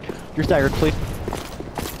 You're staggered, please.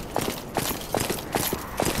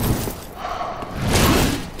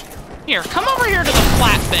 Here, come over here to the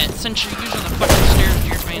flat bit, since you're using the fucking stairs to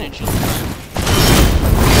your advantage.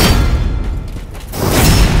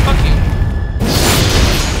 Fuck you.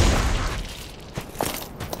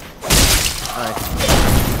 Alright.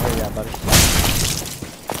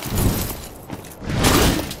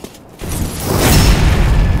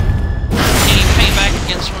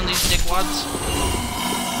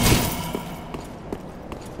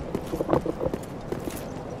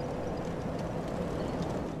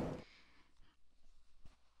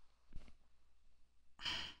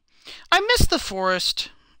 the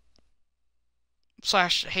forest. /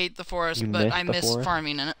 hate the forest, but I miss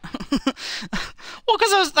farming in it. Well,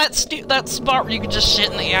 because it was that spot where you could just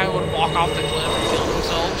shit and the AI would walk off the cliff and kill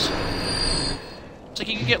themselves. It's like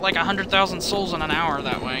you could get like 100,000 souls in an hour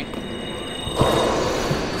that way.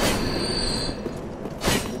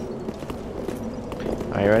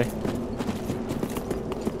 Are you ready?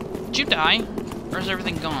 Did you die? Or is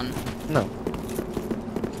everything gone? No.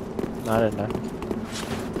 No, I didn't die.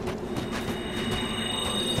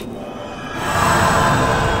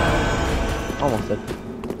 Almost did.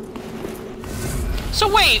 So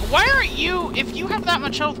wait, why aren't you, if you have that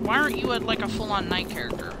much health, why aren't you like a full-on knight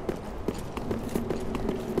character?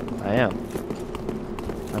 I am.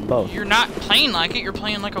 I'm both. You're not playing like it, you're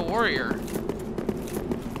playing like a warrior.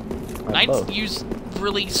 Knights both. use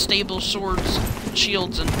really stable swords,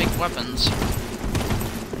 shields, and big weapons.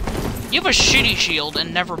 You have a shitty shield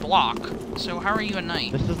and never block, so how are you a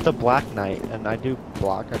knight? This is the Black Knight, and I do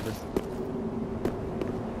block, I just...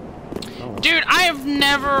 Oh. Dude, I have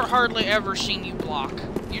never, hardly ever seen you block.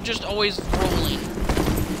 You're just always rolling.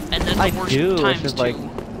 And then the worst times it's just too. like...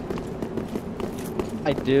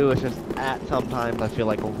 I do, it's just at sometimes I feel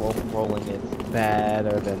like rolling is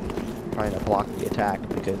better than trying to block the attack,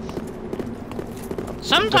 because...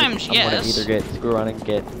 Sometimes, I'm yes. gonna either get screw on and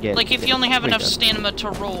get like, if you only have enough stamina to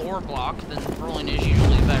roll or block, then rolling is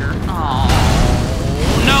usually better. Oh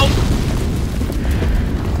no!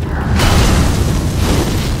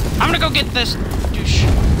 I'm gonna go get this douche.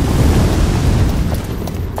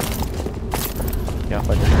 Yeah,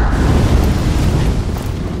 but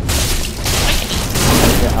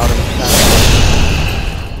get out of the attack.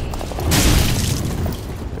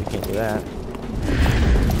 We can't do that.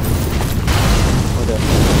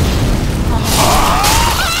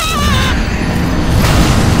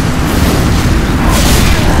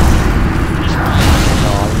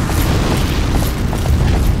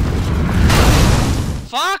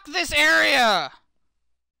 Fuck this area!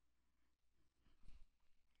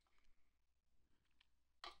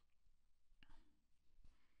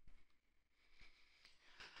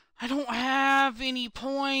 I don't have any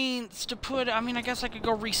points to put. I mean, I guess I could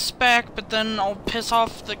go respec, but then I'll piss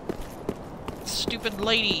off the stupid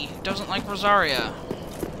lady who doesn't like Rosaria.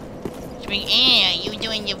 She's like, you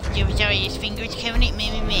doing your Rosaria's fingers covenant? Me.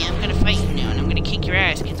 I'm gonna fight you now, and I'm gonna kick your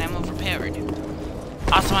ass because I'm overpowered.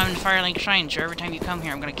 Also, I'm in Firelink Shrine, so every time you come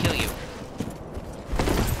here, I'm gonna kill you.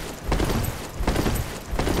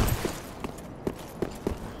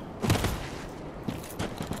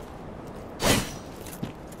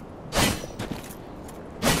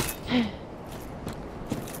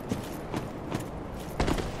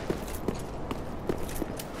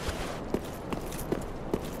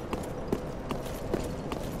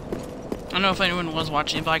 I don't know if anyone was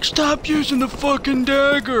watching, but like, stop using the fucking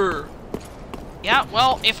dagger! Yeah,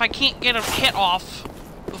 well, if I can't get a hit off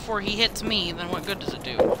before he hits me, then what good does it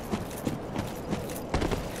do?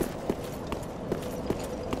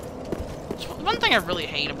 It's one thing I really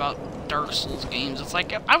hate about Dark Souls games. It's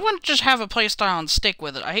like, I wouldn't just have a playstyle and stick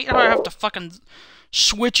with it. I hate how I have to fucking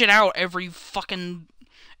switch it out every fucking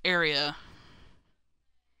area.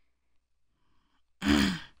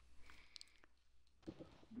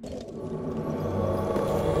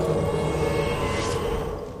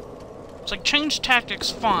 It's like, change tactics,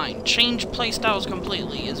 fine. Change playstyles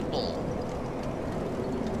completely is bull.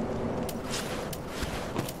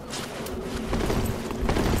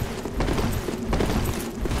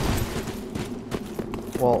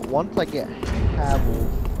 Well, once I get Havel's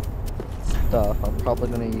stuff, I'm probably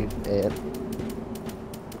gonna use it.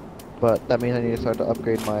 But that means I need to start to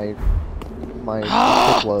upgrade my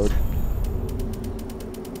stick load.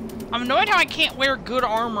 I'm annoyed how I can't wear good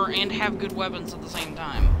armor and have good weapons at the same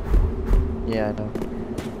time. Yeah, I know.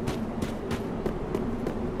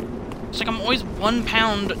 It's like I'm always 1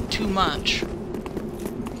 pound too much.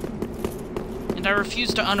 And I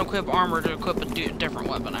refuse to unequip armor to equip a different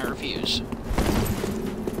weapon. I refuse.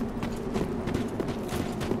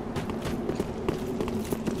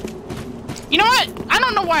 You know what? I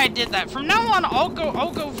don't know why I did that. From now on, I'll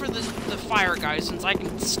go for the fire guys, since I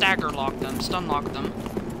can stagger lock them, stun lock them.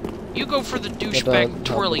 You go for the douchebag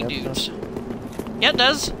twirly dudes. Yeah, it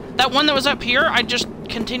does. That one that was up here, I just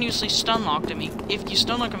continuously stun locked him. If you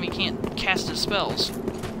stun lock him, he can't cast his spells.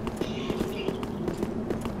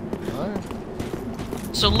 Alright.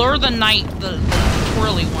 So lure the knight, the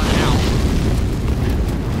twirly one,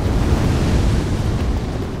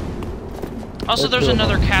 out. Also, there's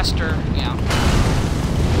another caster. Yeah.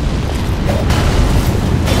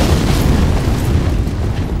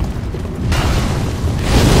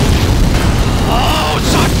 Oh,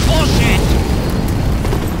 such bullshit!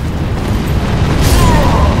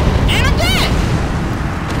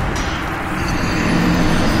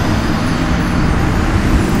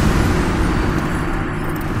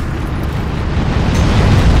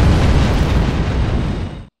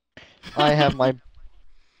 I have my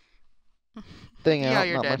thing Yeah, out,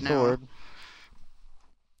 you're not my dead now. sword.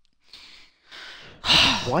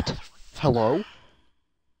 What? Hello?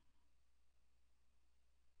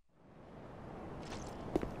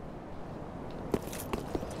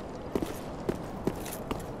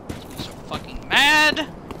 I'm so fucking mad.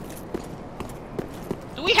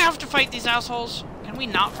 Do we have to fight these assholes? Can we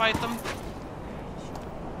not fight them?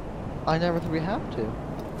 I never think we have to.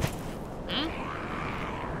 Hmm?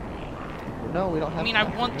 No, we don't have I mean, to. I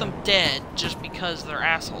want them dead just because they're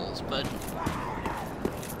assholes, but...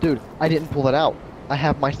 Dude, I didn't pull it out. I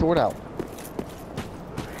have my sword out.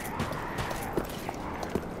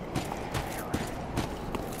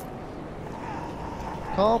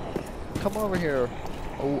 Come over here.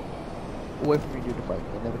 Oh, away from me, dude, to fight.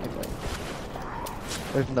 I never can fight.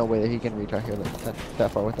 There's no way that he can reach out here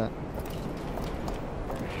that far with that.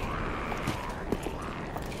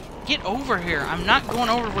 Get over here. I'm not going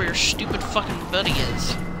over where your stupid fucking buddy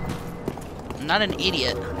is. I'm not an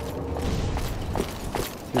idiot. Dude,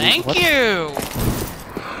 Thank what? you!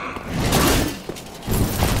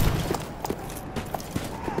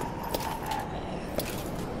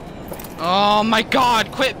 Oh my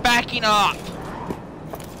god, quit backing up!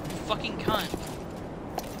 Fucking cunt.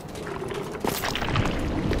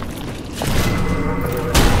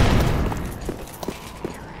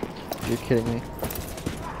 You're kidding me.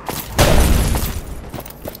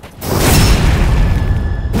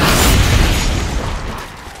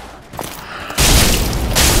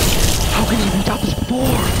 How can you even stop this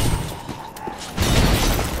before?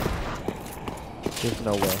 There's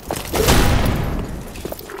no way.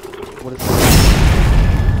 What is this?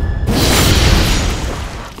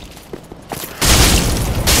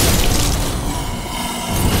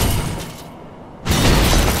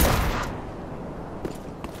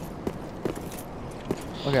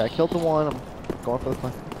 Okay, I killed the one. I'm going for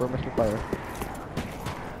Mr. Fire.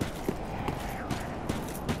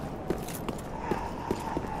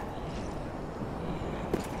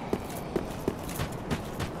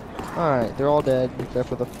 Alright, they're all dead except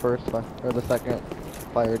for the the second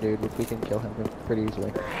fire dude, which we can kill him pretty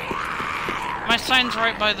easily. My sign's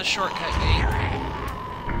right by the shortcut gate.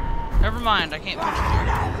 Never mind, I can't push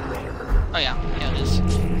through. Oh yeah, it is.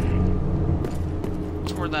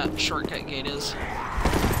 It's where that shortcut gate is.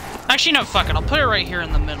 Actually, no, fuck it. I'll put it right here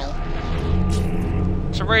in the middle.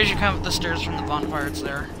 So right as you come up the stairs from the bonfire, it's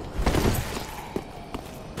there.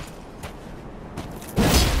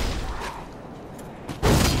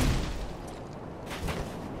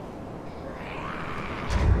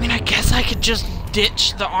 I mean, I guess I could just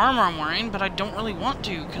ditch the armor I'm wearing, but I don't really want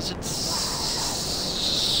to, because it's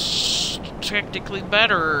technically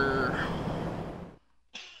better.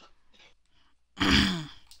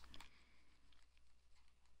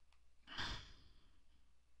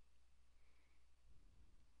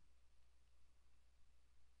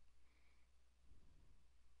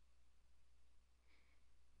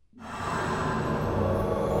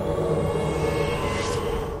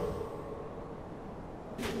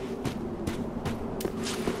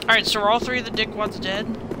 Alright, so are all three of the dickwads dead?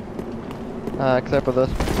 Except for this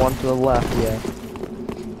one to the left, yeah.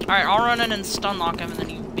 Alright, I'll run in and stun lock him and then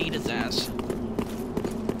you beat his ass.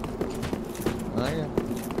 Okay.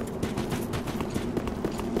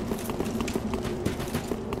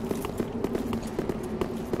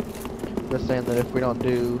 Just saying that if we don't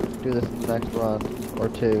do this in the next run or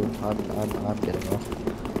two, I'm getting off.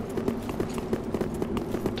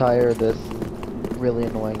 I'm tired of this really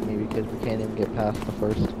annoying me because we can't even get past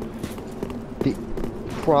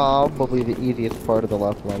probably the easiest part of the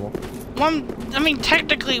left level. Well, I mean,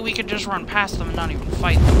 technically we could just run past them and not even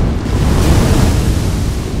fight them.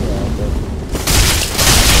 Yeah,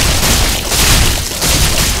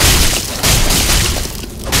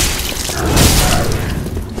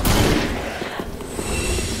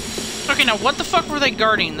 but okay, now what the fuck were they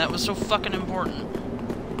guarding that was so fucking important?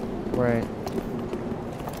 right.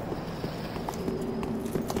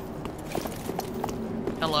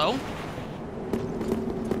 Hello?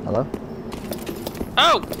 Hello?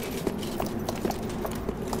 Oh!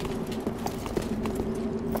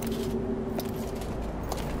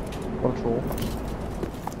 Control.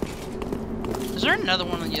 Is there another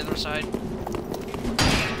one on the other side?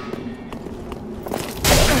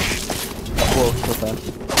 Whoa, so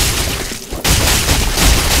fast.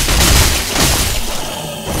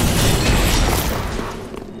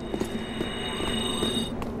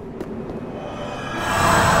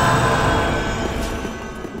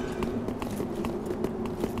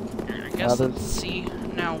 Let's see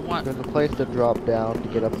now what. There's a place to drop down to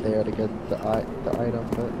get up there to get the item, but I don't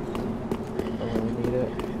really need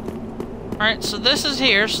it. Alright, so this is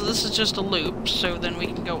here, so this is just a loop, so then we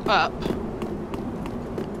can go up.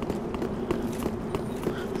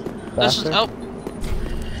 This is, oh.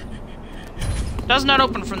 Does not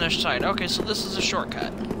open from this side. Okay, so this is a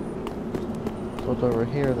shortcut. So it's over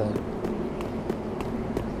here then.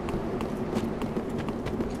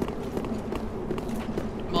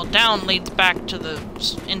 Well, down leads back to the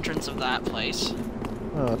entrance of that place.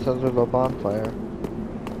 Oh, it says there's a bonfire.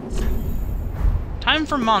 Time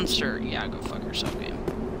for monster. Yeah, go fuck yourself, game.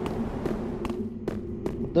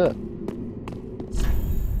 What?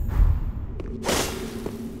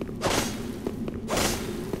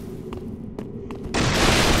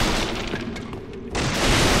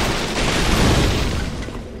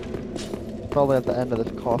 Probably at the end of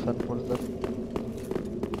this coffin. What is this?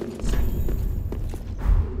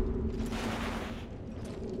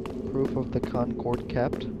 Proof of the Concord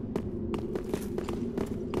kept.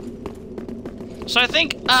 So I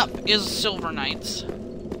think up is Silver Knights.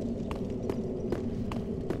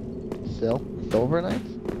 Silver Knights?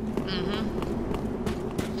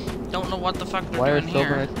 Mm-hmm. Don't know what the fuck they're Why are doing Silver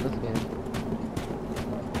here. Knights in this game?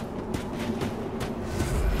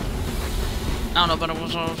 I don't know, but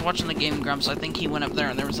when I was watching the Game Grumps, I think he went up there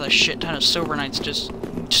and there was a shit ton of Silver Knights just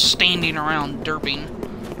standing around derping.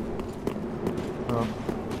 Oh.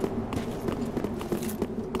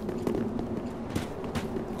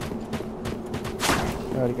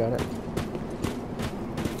 I already got it.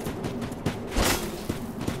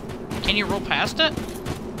 Can you roll past it?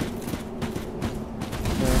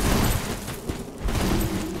 Yeah.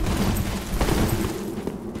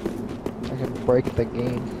 I can break the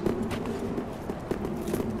game.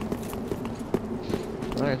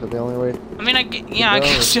 Alright, so the only way. I mean, I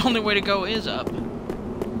guess the only way to go is up. I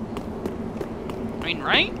mean,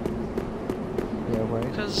 right? Yeah, right.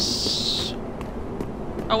 Because...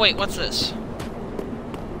 Oh wait, what's this?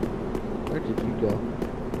 Where did you go?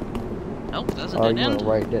 Oh, that's a Oh, dead you end. went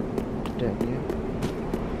right, didn't you?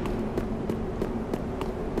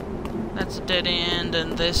 That's a dead end,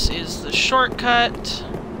 and this is the shortcut.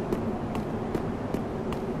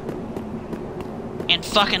 And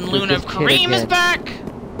fucking Luna of this kid Kareem is again. back!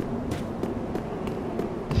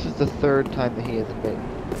 This is the third time that he has invaded.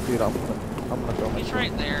 Dude, I'm gonna throw my He's shit.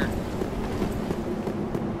 right there.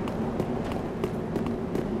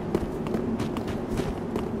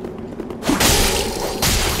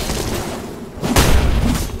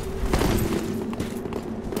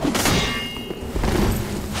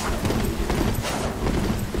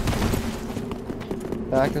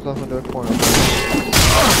 Back us off into a corner.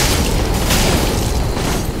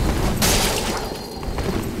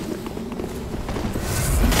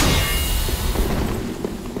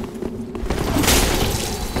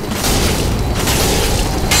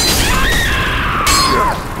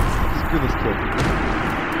 Screw this kid.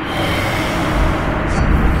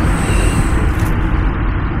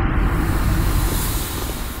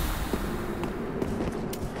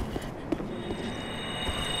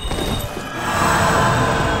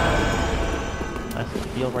 That's the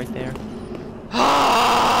field right there.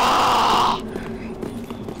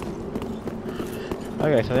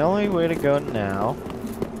 Okay, so the only way to go now.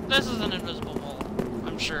 This is an invisible wall.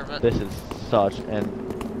 I'm sure of it. This is such an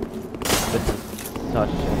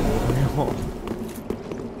real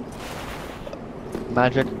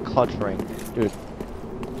magic clutch ring, dude.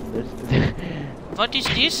 This What is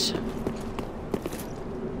this?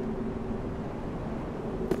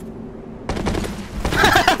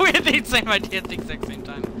 We had the same idea at the exact same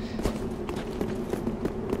time.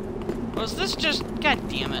 Was this just... God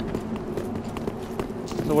damn it.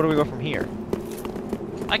 So where do we go from here?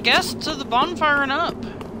 I guess to the bonfire and up.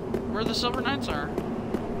 Where the Silver Knights are.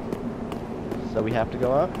 So we have to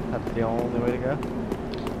go up? That's the only way to go?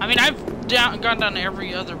 I mean, I've gone down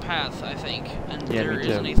every other path, I think. And Yeah, there me too.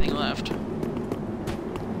 isn't anything left.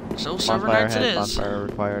 So Silver Bonfire Knights it ahead, is. bonfire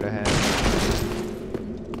required ahead.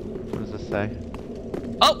 What does this say?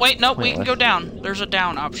 Oh, wait, no, we can Pointless. go down. There's a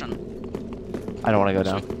down option. I don't want to go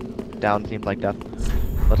down. Down seems like death.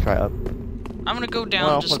 Let's try up. I'm gonna go down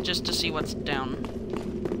Well, just to see what's down.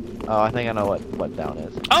 Oh, I think I know what down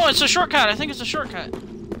is. Oh, it's a shortcut. I think it's a shortcut.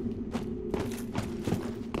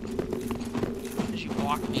 As you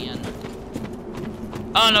walk me in.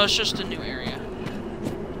 Oh, no, it's just a new area.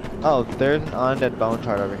 Oh, there's an undead bone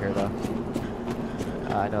shard over here, though.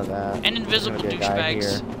 I know that. And invisible There's gonna be a guy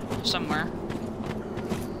douchebags here. somewhere.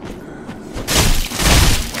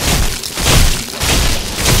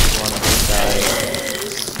 One of these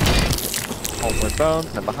guys. Homeward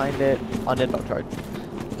bones, and behind it, undead bone shard.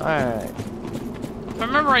 Alright. If I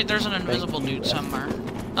remember right, there's an invisible you, dude F. somewhere.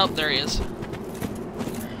 Oh, there he is.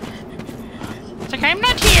 It's like, I'm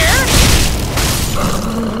not here!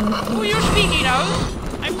 Who are you speaking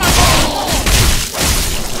of? I'm not.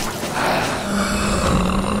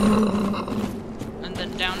 And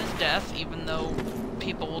then down is death, even though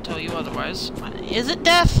people will tell you otherwise. Is it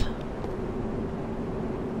death?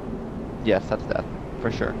 Yes, that's death.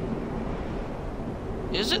 For sure.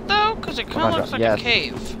 Is it though? Because it kind of looks like a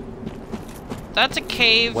cave. That's a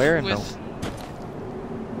cave. Where in with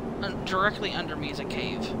directly under me is a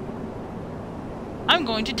cave. I'm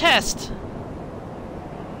going to test.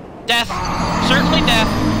 Death. Certainly death.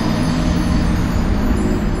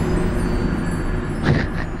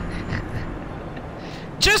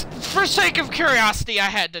 Just for sake of curiosity, I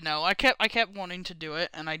had to know. I kept wanting to do it,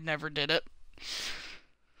 and I never did it.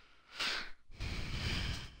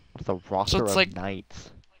 What's the roster So it's of like...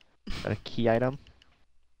 knights? Is that a key item?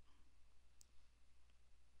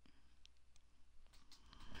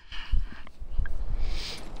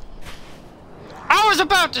 I was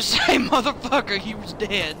about to say, motherfucker, he was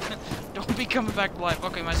dead. Don't be coming back to life.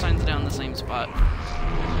 Okay, my sign's down in the same spot.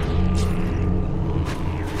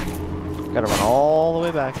 Gotta run all the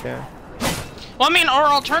way back there. Well, I mean, or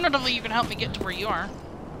alternatively, you can help me get to where you are.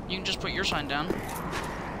 You can just put your sign down.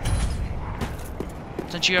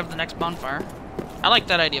 Since you have the next bonfire. I like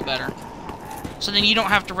that idea better. So then you don't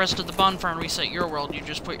have to rest at the bonfire and reset your world, you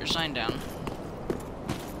just put your sign down.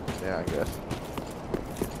 Yeah, I guess.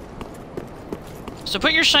 So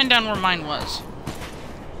put your sign down where mine was.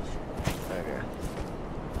 Okay.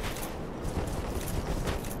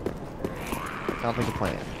 Sounds like a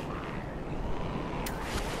plan.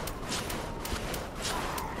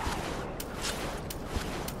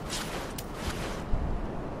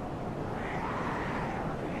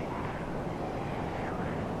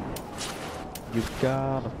 You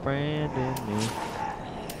got a friend in me.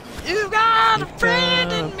 You got a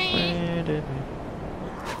friend in me.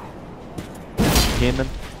 Human.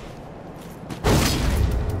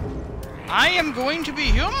 I am going to be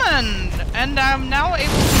human, and I'm now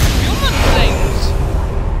able to do human things.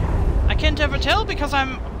 I can't ever tell because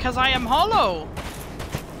I am hollow.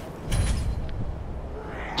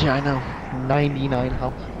 Yeah, I know. 99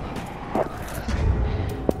 health.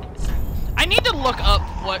 I need to look up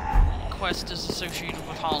what quest is associated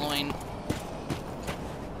with hollowing.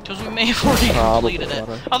 Because we may have already completed it.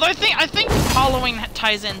 Although I think hollowing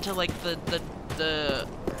ties into like the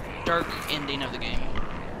dark ending of the game.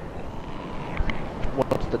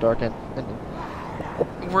 What's the dark ending?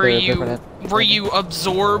 Where you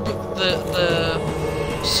absorb the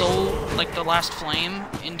soul, like the last flame,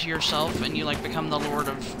 into yourself, and you like become the Lord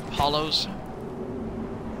of Hollows.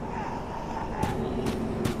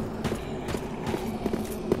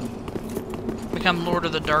 Become Lord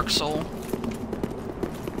of the Dark Soul.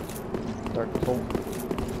 Dark soul.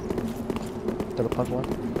 Is that a punchline?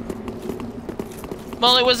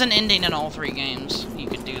 Well, it was an ending in all 3 games. You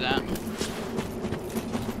could do that.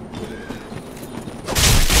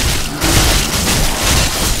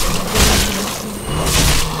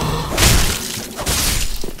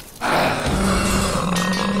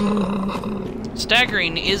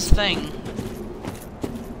 Staggering is thing.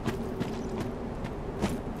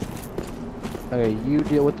 Okay, you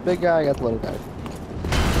deal with the big guy, I got the little guy.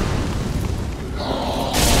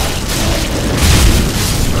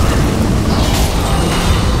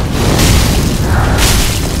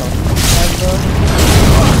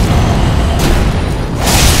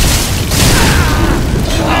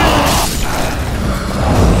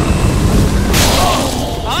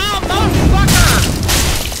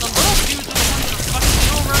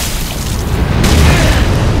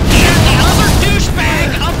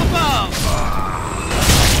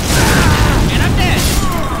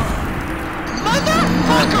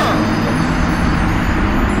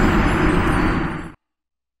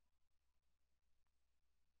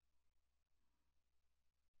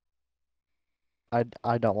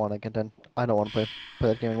 I don't want to contend. I don't want to play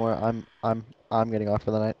that game anymore. I'm getting off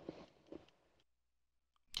for the night.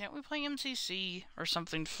 Can't we play MCC or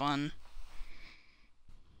something fun?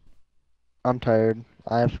 I'm tired.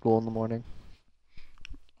 I have school in the morning.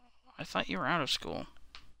 I thought you were out of school.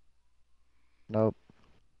 Nope.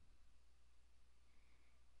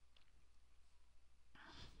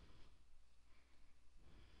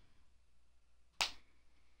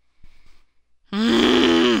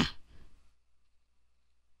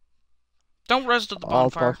 Don't rest at the I'll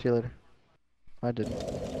bonfire. talk to you later. I didn't.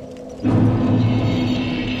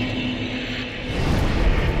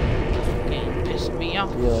 Game pissed me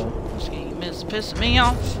off. Yeah. This game is pissing me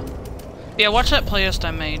off. Yeah, watch that playlist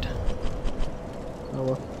I made. Oh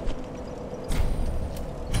well.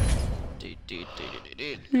 See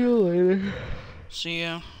See you later.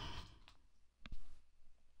 ya.